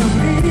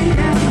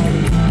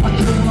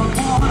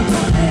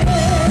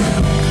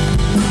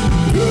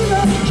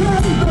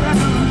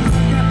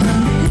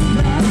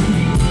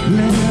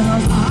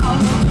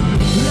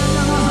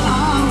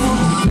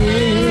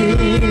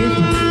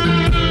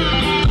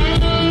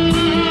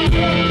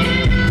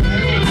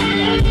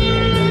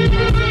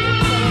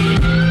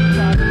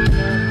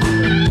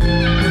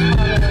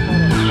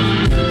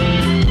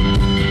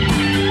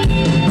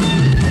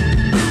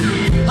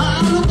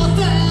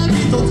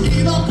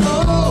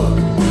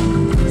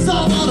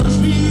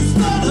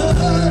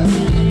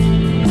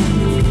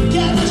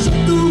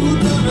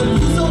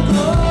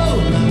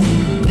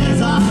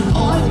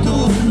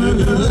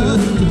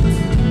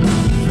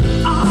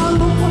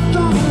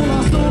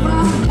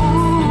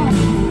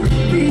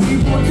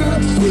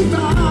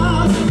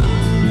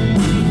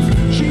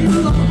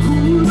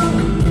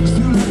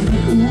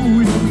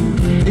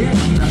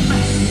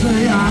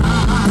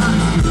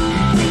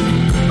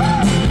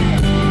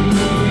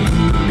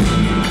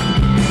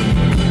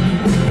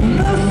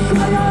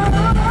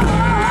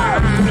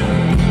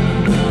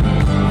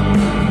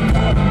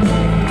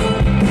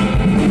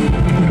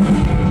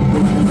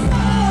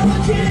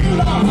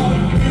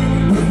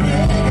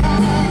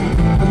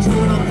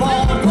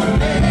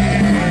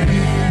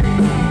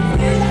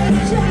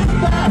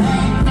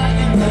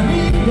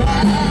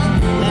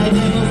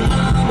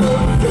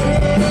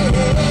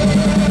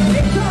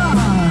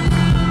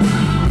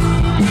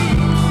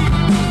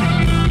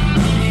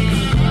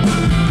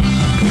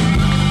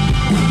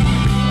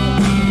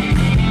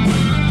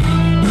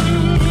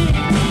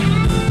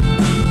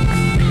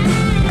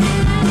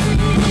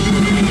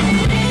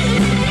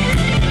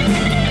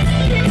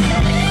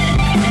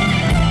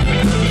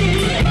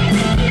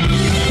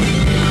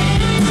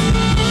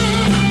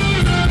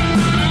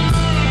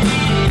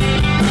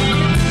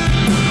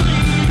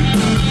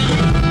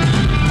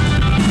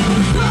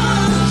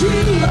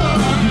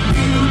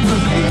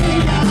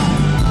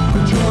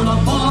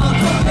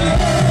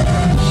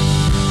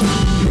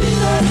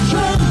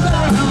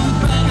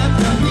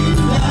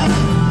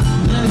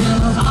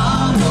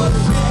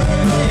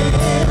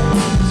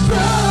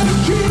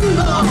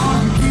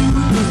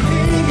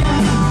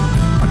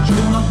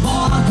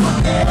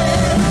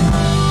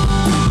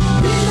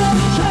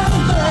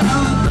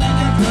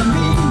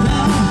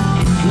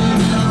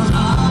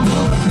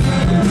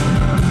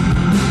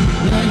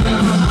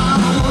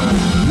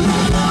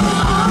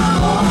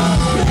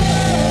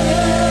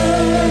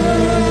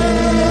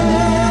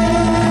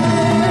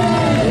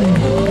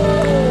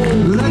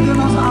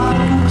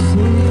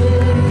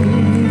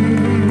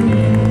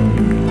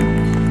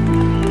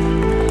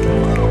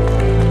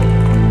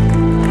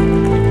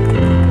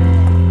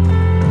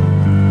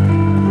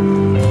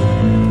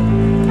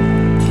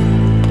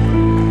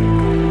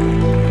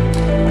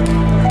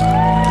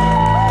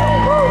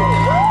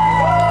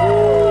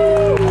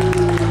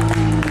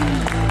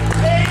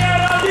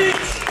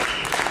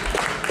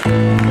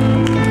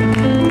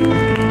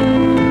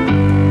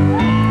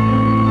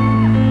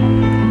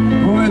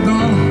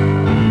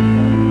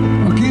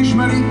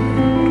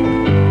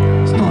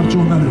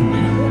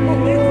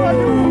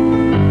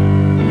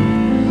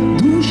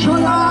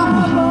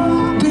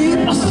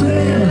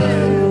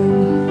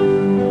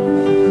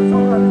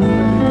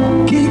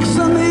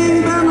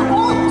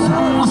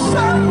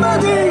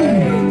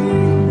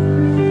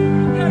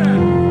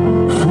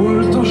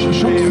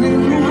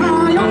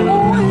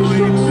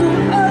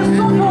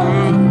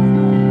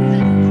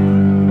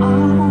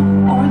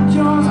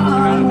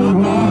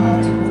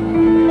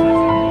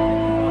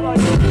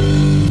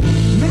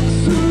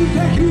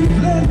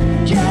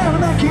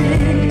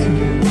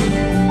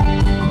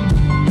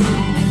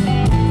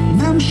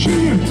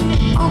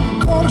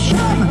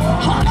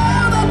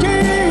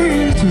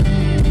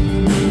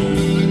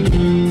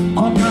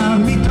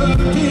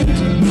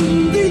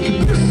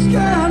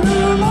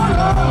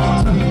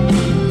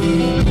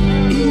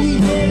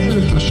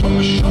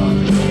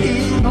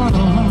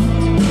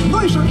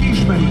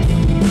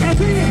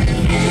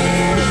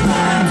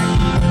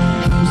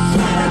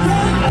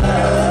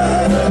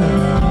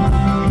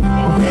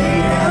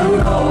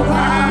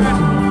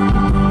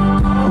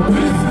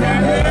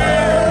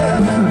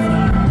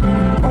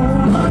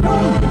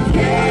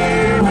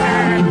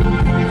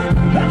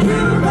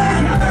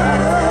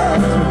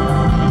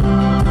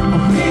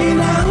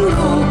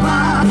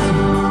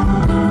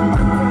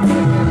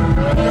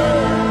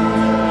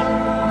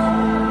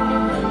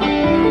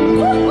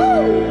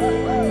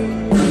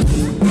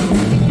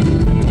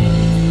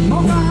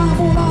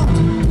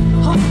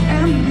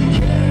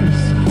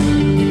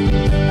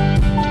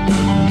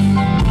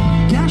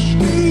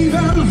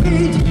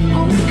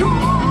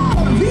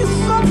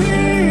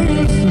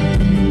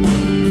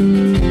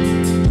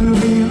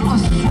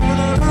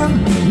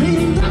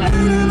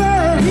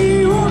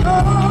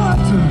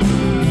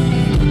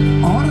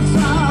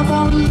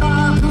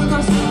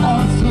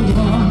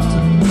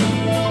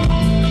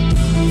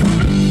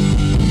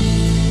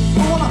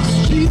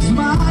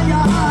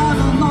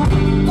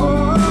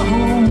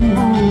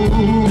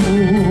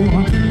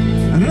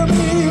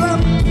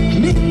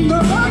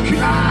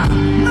 mindörökre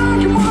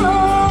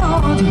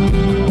megmarad.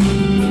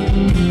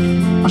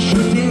 A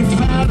sötét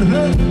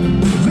felhő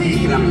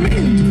végre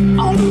mind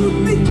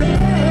aludni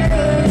tér.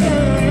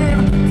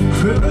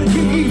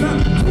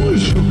 Földjében túl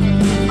sok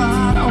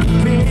már a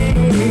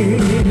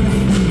fél.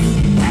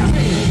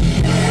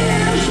 Ezért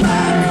értsd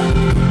meg,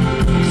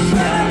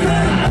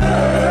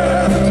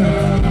 szereted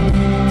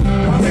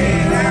az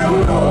én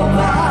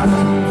Európát,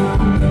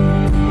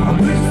 a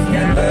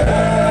büszke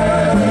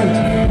nőt.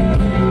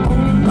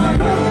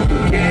 Nagyon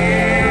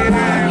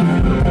kérek,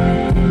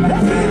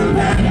 lefőd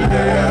meg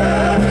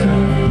őt,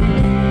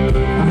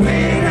 az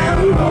én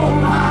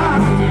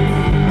Európát,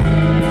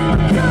 a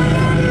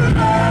gyönyörű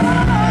nőt.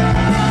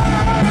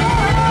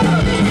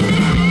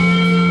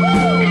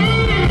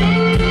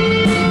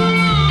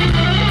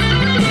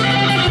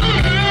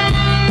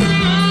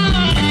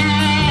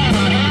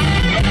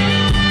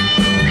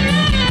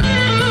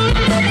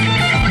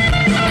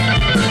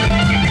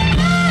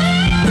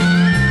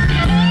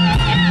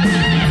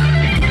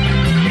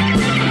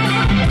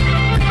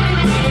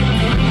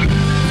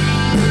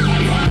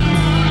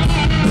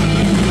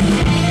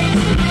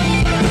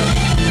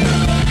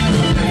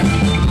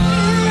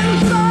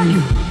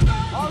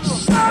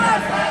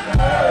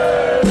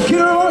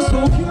 Kiről van szó?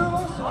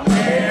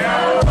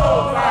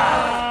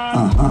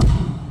 Aha.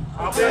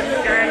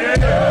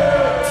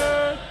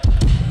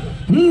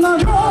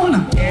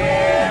 Nagyon!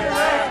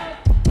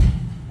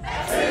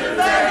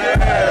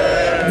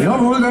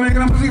 Javul, de még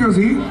nem az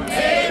igazi.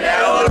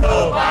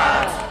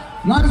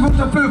 Na, ez volt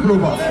a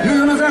főpróba.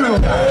 Jöjjön az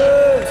előadás.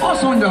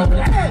 Azt mondja, hogy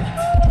egy,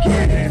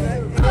 két,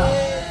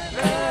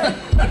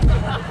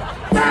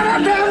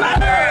 szeretem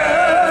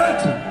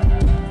őt,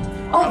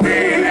 a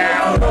én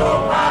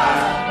Európát,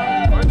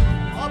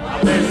 a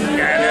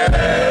büszke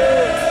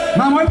nőt.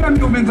 Már majdnem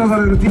jobb, mint az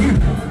előtti.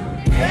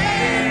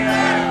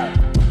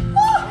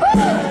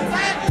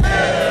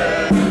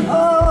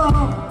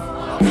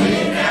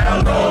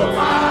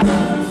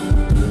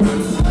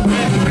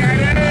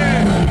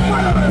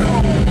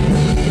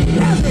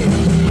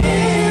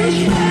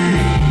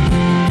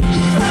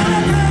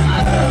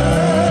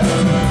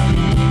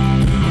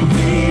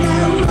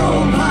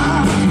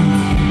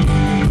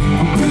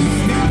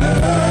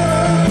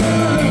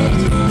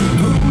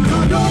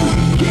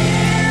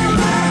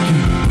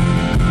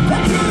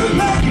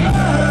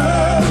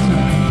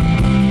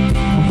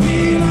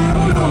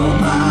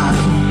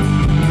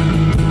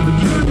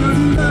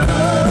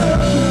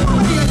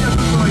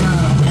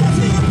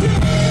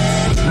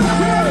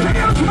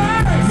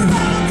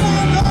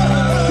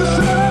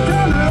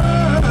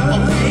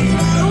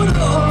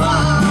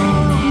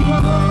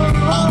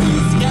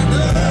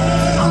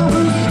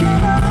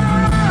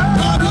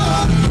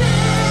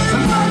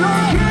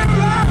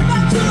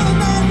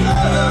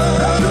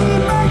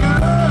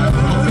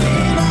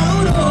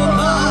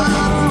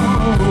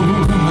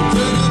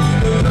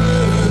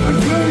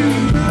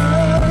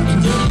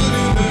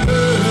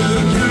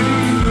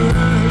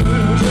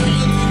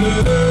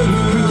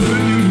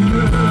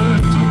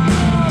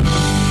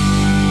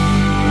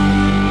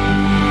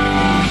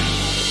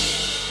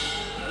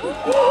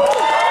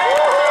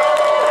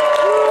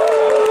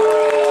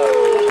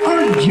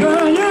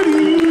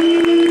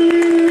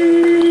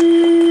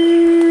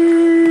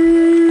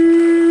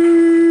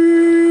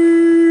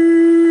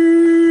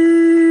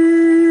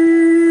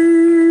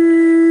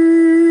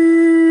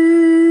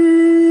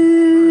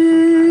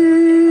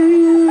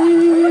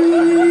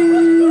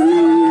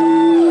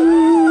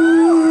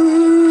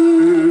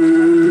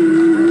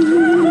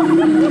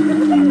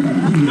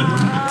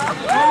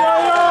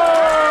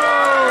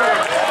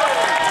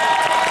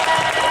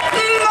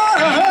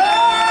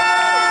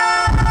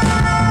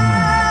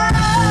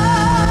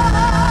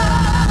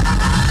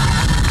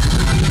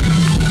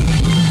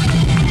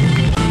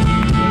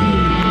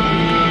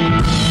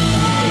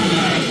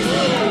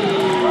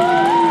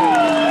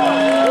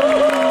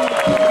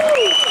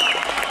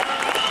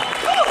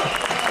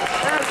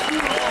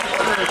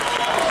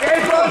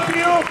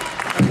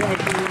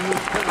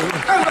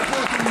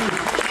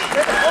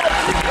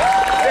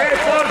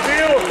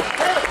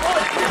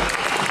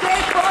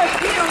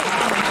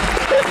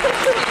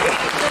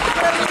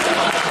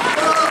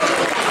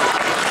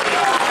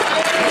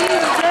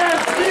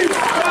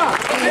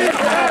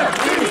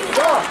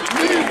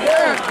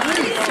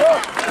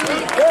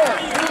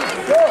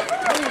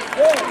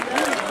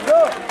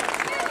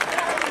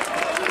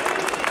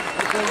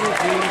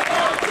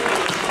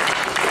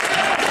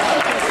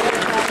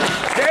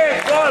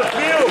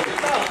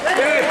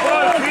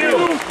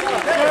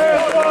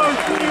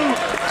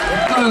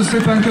 Nagyon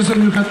szépen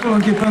köszönjük, hát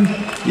tulajdonképpen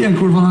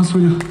ilyenkor van az,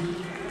 hogy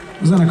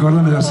a zenekar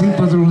lemegy a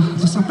színpadról,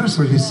 aztán persze,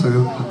 hogy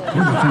visszajön.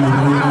 Oda tudjuk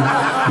elérni.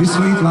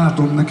 Vissza itt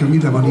látom, nekem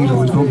ide van írva,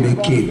 hogy van még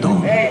 2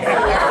 dal.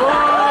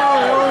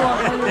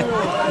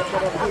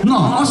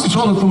 Na, azt is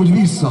hallottam, hogy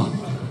vissza.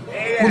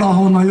 Oda,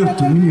 ahonnan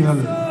jöttünk, minél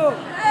előbb.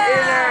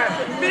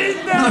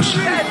 Nos,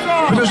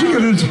 hogyha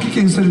sikerült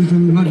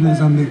kikényszeríteni nagy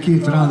nehezen még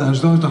 2 ráadás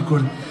dalt,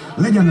 akkor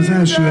legyen az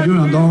első egy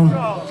olyan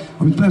dal,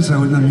 amit persze,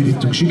 hogy nem mi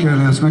vittünk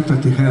sikerre, ezt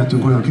megtették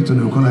helyettünk olyan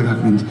kitűnő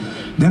kollégák, mint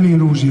Demén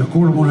Rózsi, a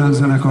Kormorán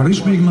zenekar,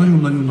 és még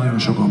nagyon-nagyon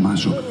sokan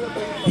mások.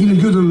 Én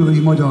egy gödöllői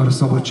magyar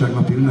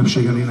szabadságnapi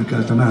ünnepségen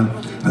énekeltem el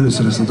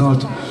először ezt a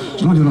dalt,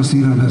 és nagyon a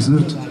szívemhez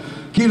nőtt.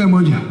 Kérem,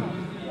 hogy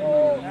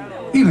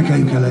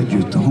énekeljük el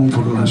együtt a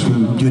Honfoglalás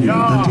film gyönyörű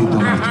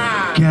betétdalát.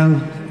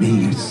 Kell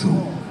még egy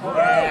szó.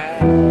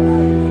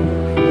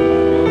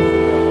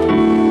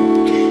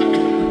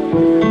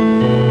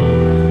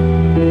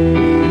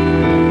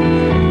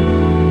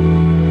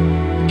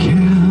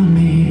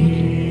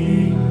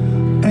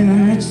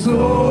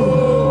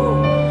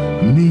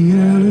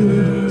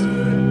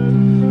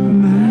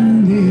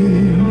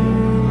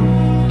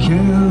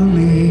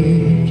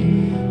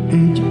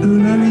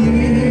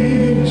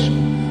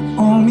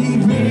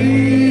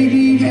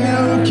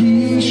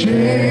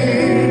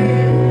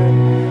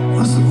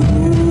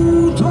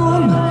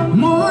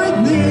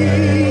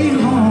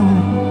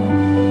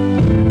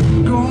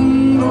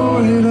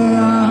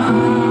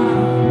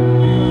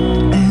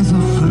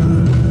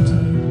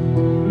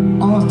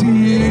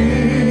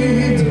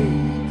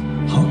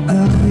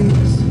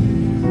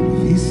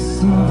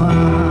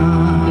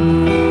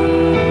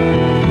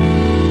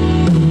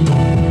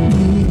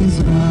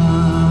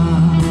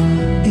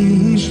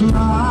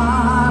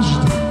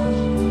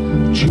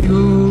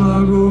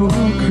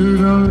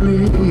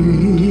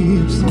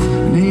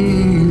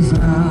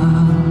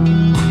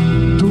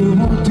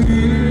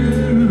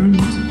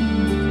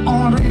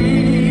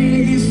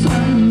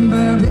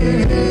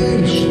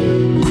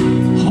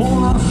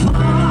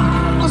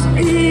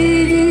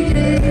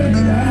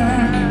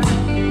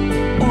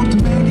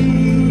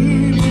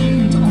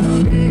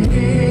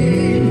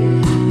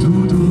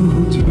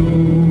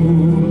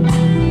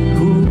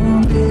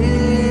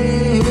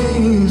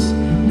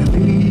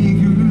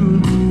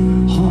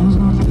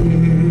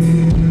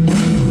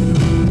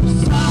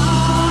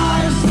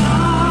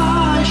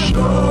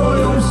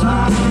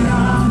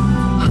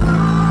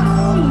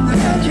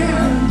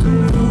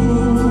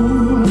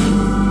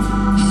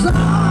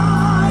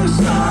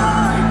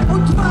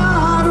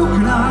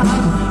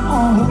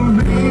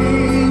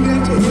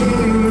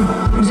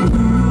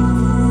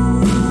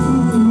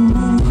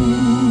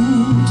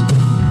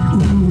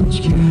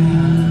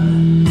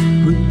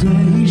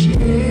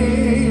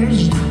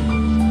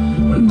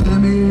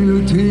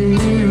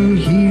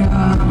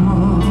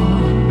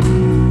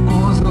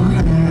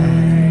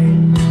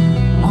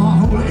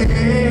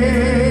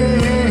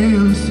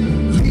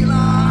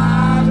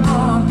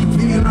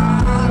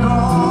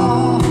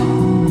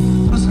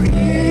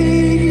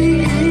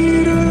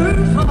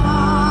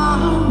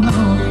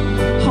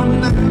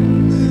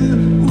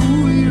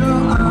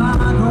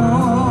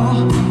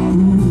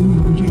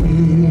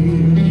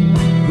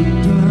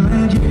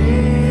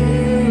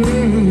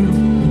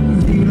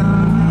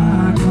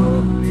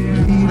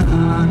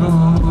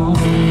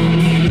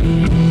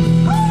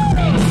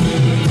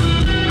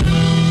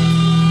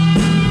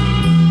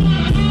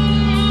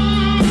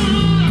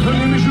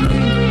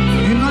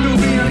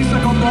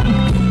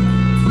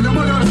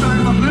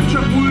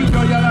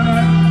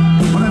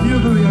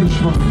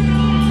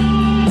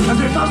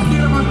 Ezért azt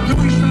kérem a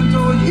jó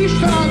Istentől, hogy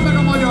Isten áld meg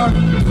a magyar,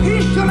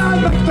 Isten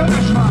áld meg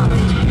Temesvárt!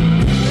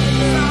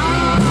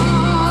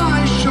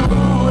 Szállj,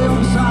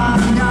 sólyom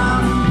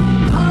szárnyán,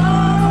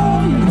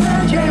 három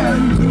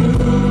hegyen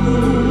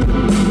túl.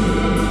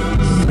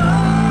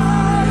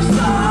 Szállj,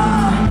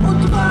 szállj,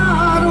 ott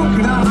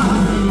várok rá,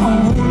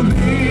 ahol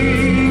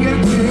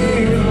véget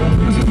ér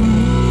az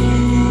út.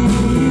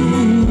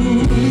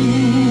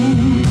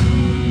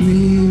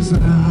 Nézd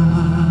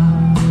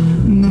rám,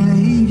 ne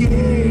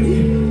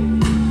ígérj,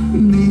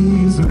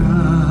 nézd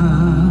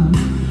rám,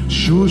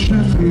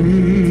 sose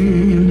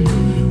félj.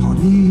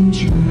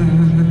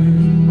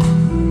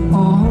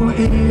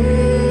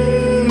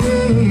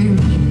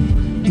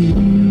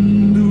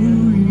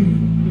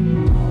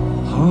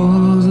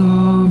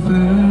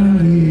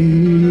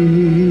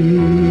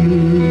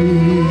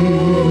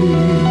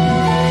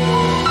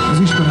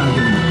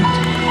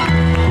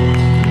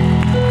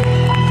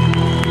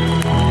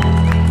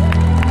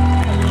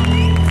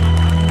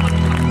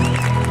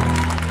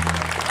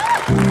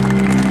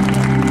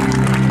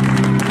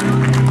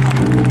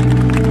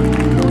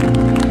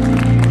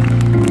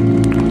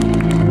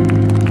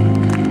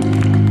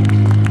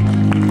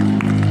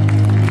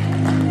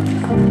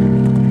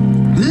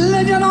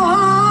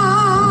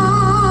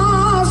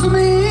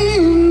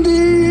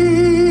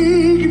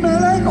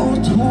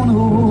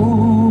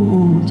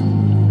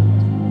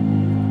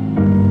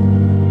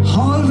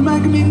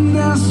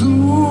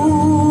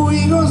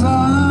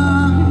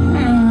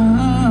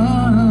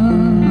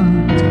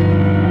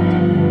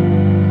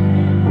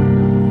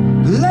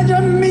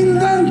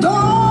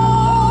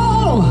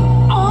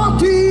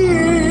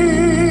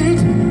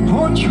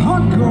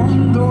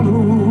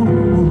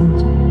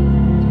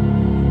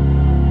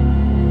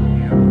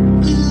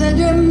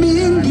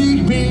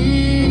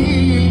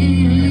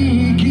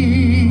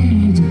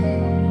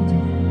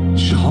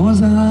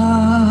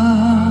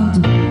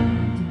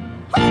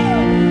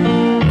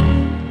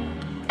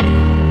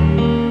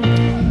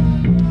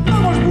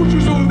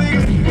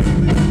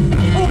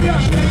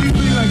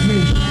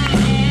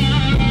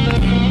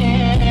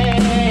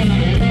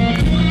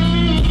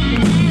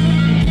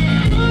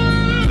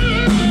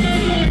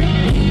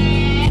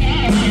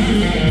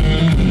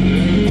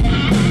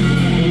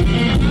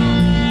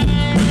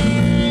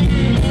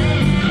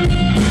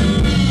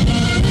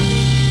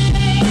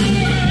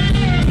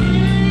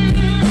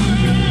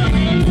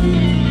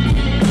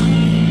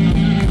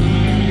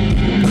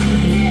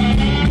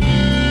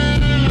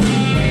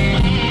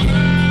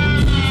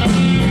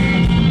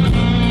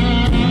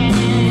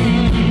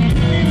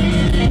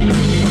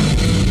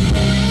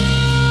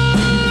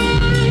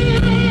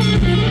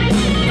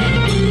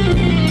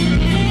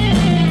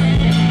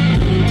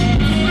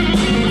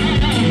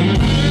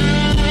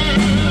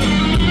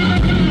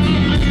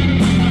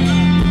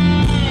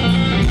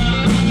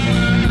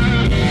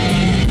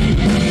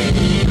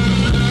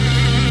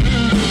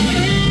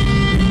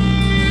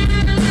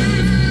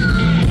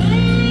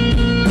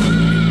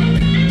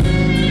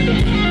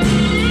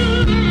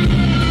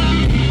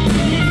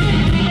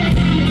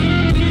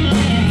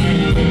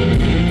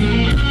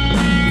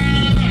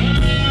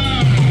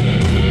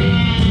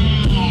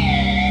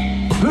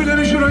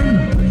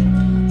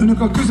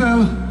 a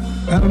közel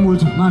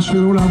elmúlt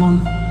másfél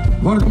órában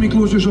Varga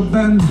Miklós és a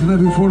Band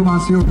nevű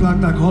formációt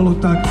látták,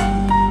 hallották.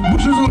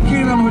 Búcsúzóan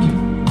kérem, hogy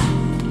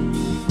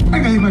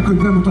engedjék meg, hogy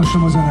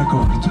bemutassam a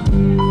zenekart.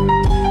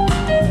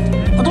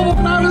 A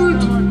doboknál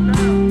ült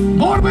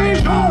Varga és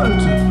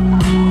halt!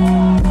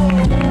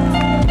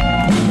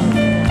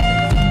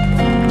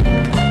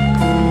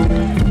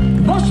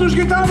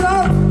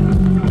 Basszusgitárnál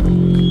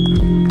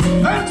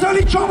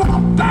Venceli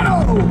Csaba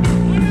Benó!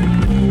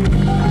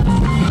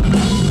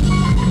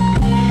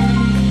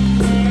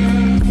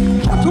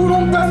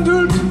 Túron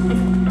pendült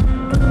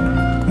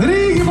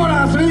régi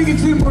barát, régi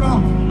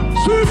cimbora,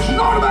 Szűcs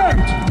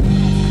Norbert!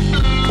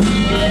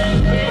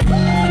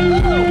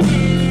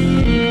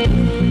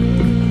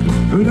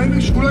 Hölgyeim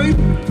és uraim,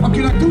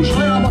 akinek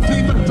túlshajába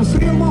tépett a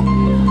szélma,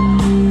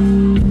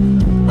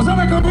 a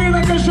zenekar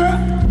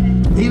énekese,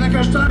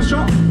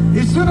 énekestársa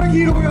és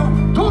szövegírója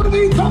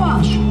Tordi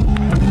Tamás!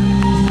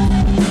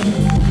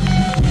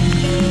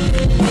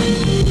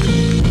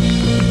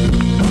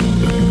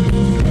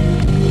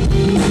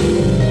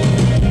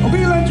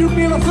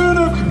 A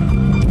főnök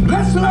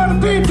Leszler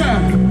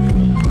Péter!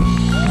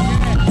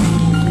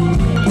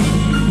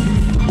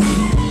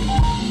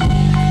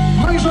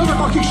 Ma is azok,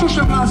 akik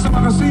sosem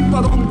látszanak a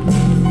színpadon,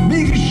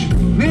 mégis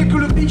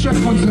nélkülük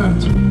nincsen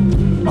koncert.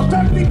 A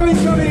technikai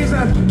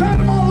személyzet,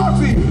 Terman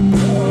Laci!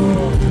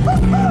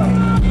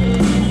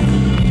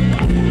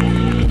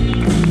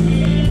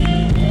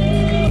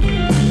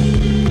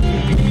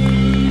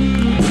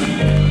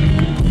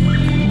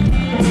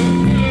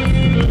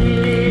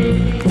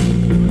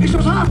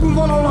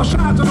 Valahol a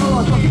sátor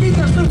alatt, aki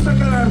mindezt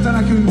összekeverte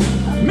nekünk,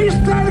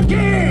 Mr. K!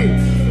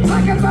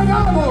 Neked meg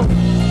Ámor!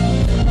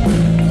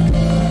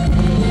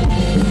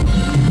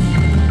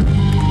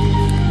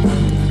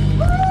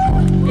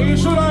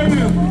 És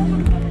uraim,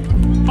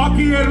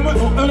 akiért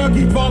önök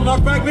itt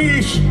vannak, meg mi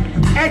is,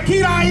 egy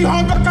királyi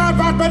hang a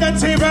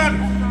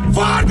Kárpát-medencében,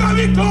 Varga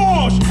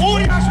Miklós!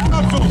 Óriási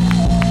tapsot!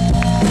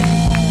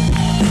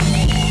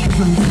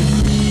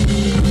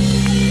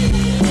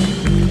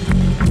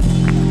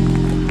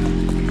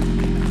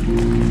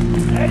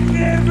 Egy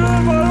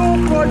névből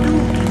valók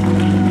vagyunk!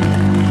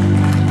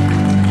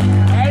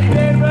 Egy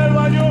névből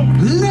vagyunk!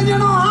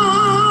 Legyen a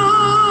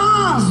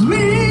ház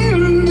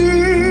mindig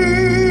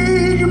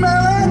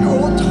meleg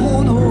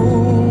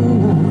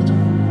otthonod.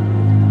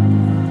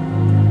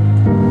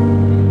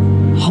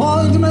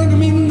 Halld meg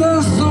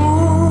minden szó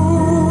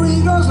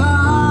igazát.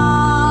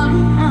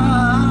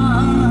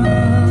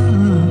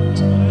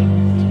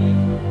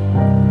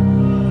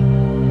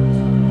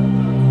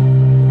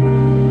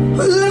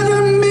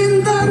 Legyen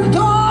minden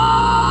dal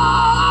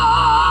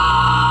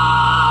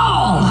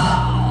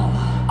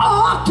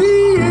a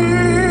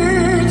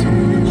tiéd,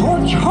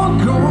 hogyha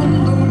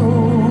gondolod.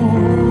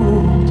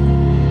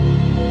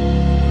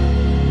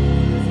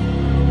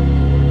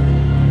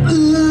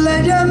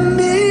 Legyen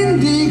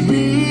mindig békét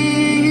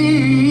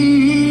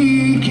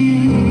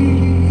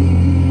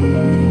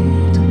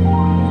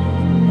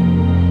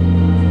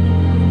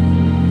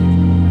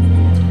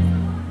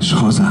s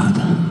hazád.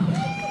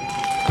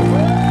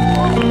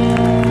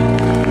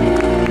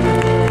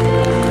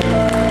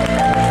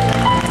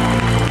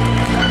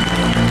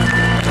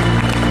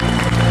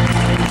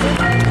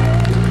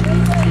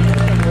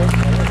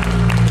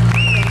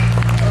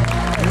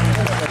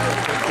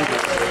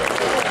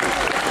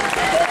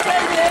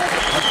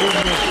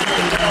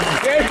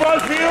 Szép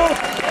volt, fiú!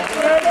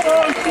 Szép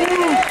volt,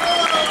 fiú!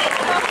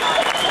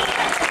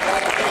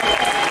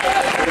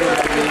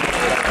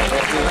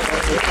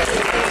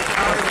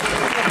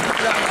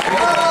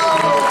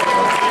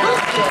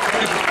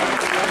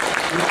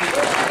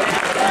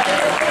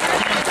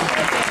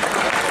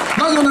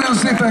 Nagyon-nagyon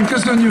szépen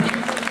köszönjük,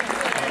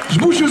 és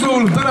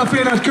búcsúzól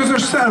belefér egy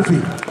közös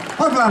selfie.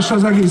 Hadd lássa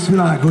az egész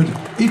világ, hogy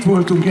itt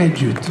voltunk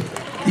együtt,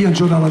 ilyen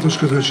csodálatos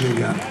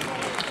közösséggel.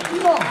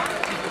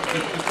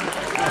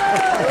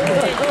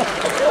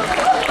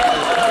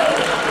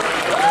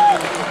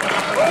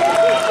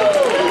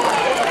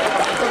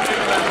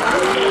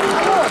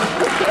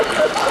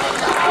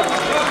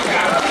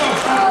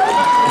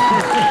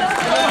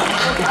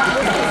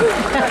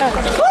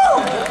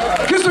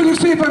 Köszönjük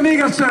szépen még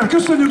egyszer,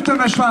 köszönjük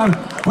Temesvár,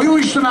 a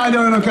Jóisten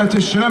áldja önöket,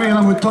 és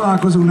remélem, hogy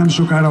találkozunk nem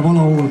sokára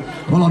valahol,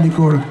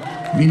 valamikor,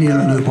 minél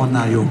előbb,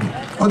 annál jobb.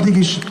 Addig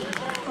is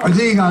a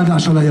ég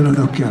áldása legyen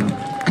önökkel.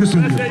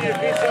 Köszönjük!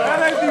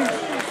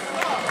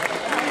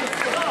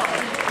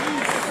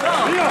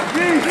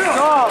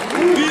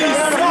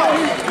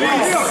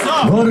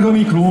 Varga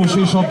Miklós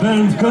és a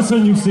Band,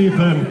 köszönjük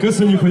szépen,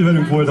 köszönjük, hogy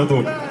velünk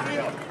voltatok.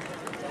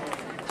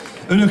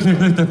 Önöknek,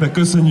 nektek meg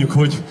köszönjük,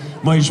 hogy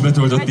ma is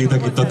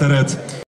betöltöttétek itt a teret.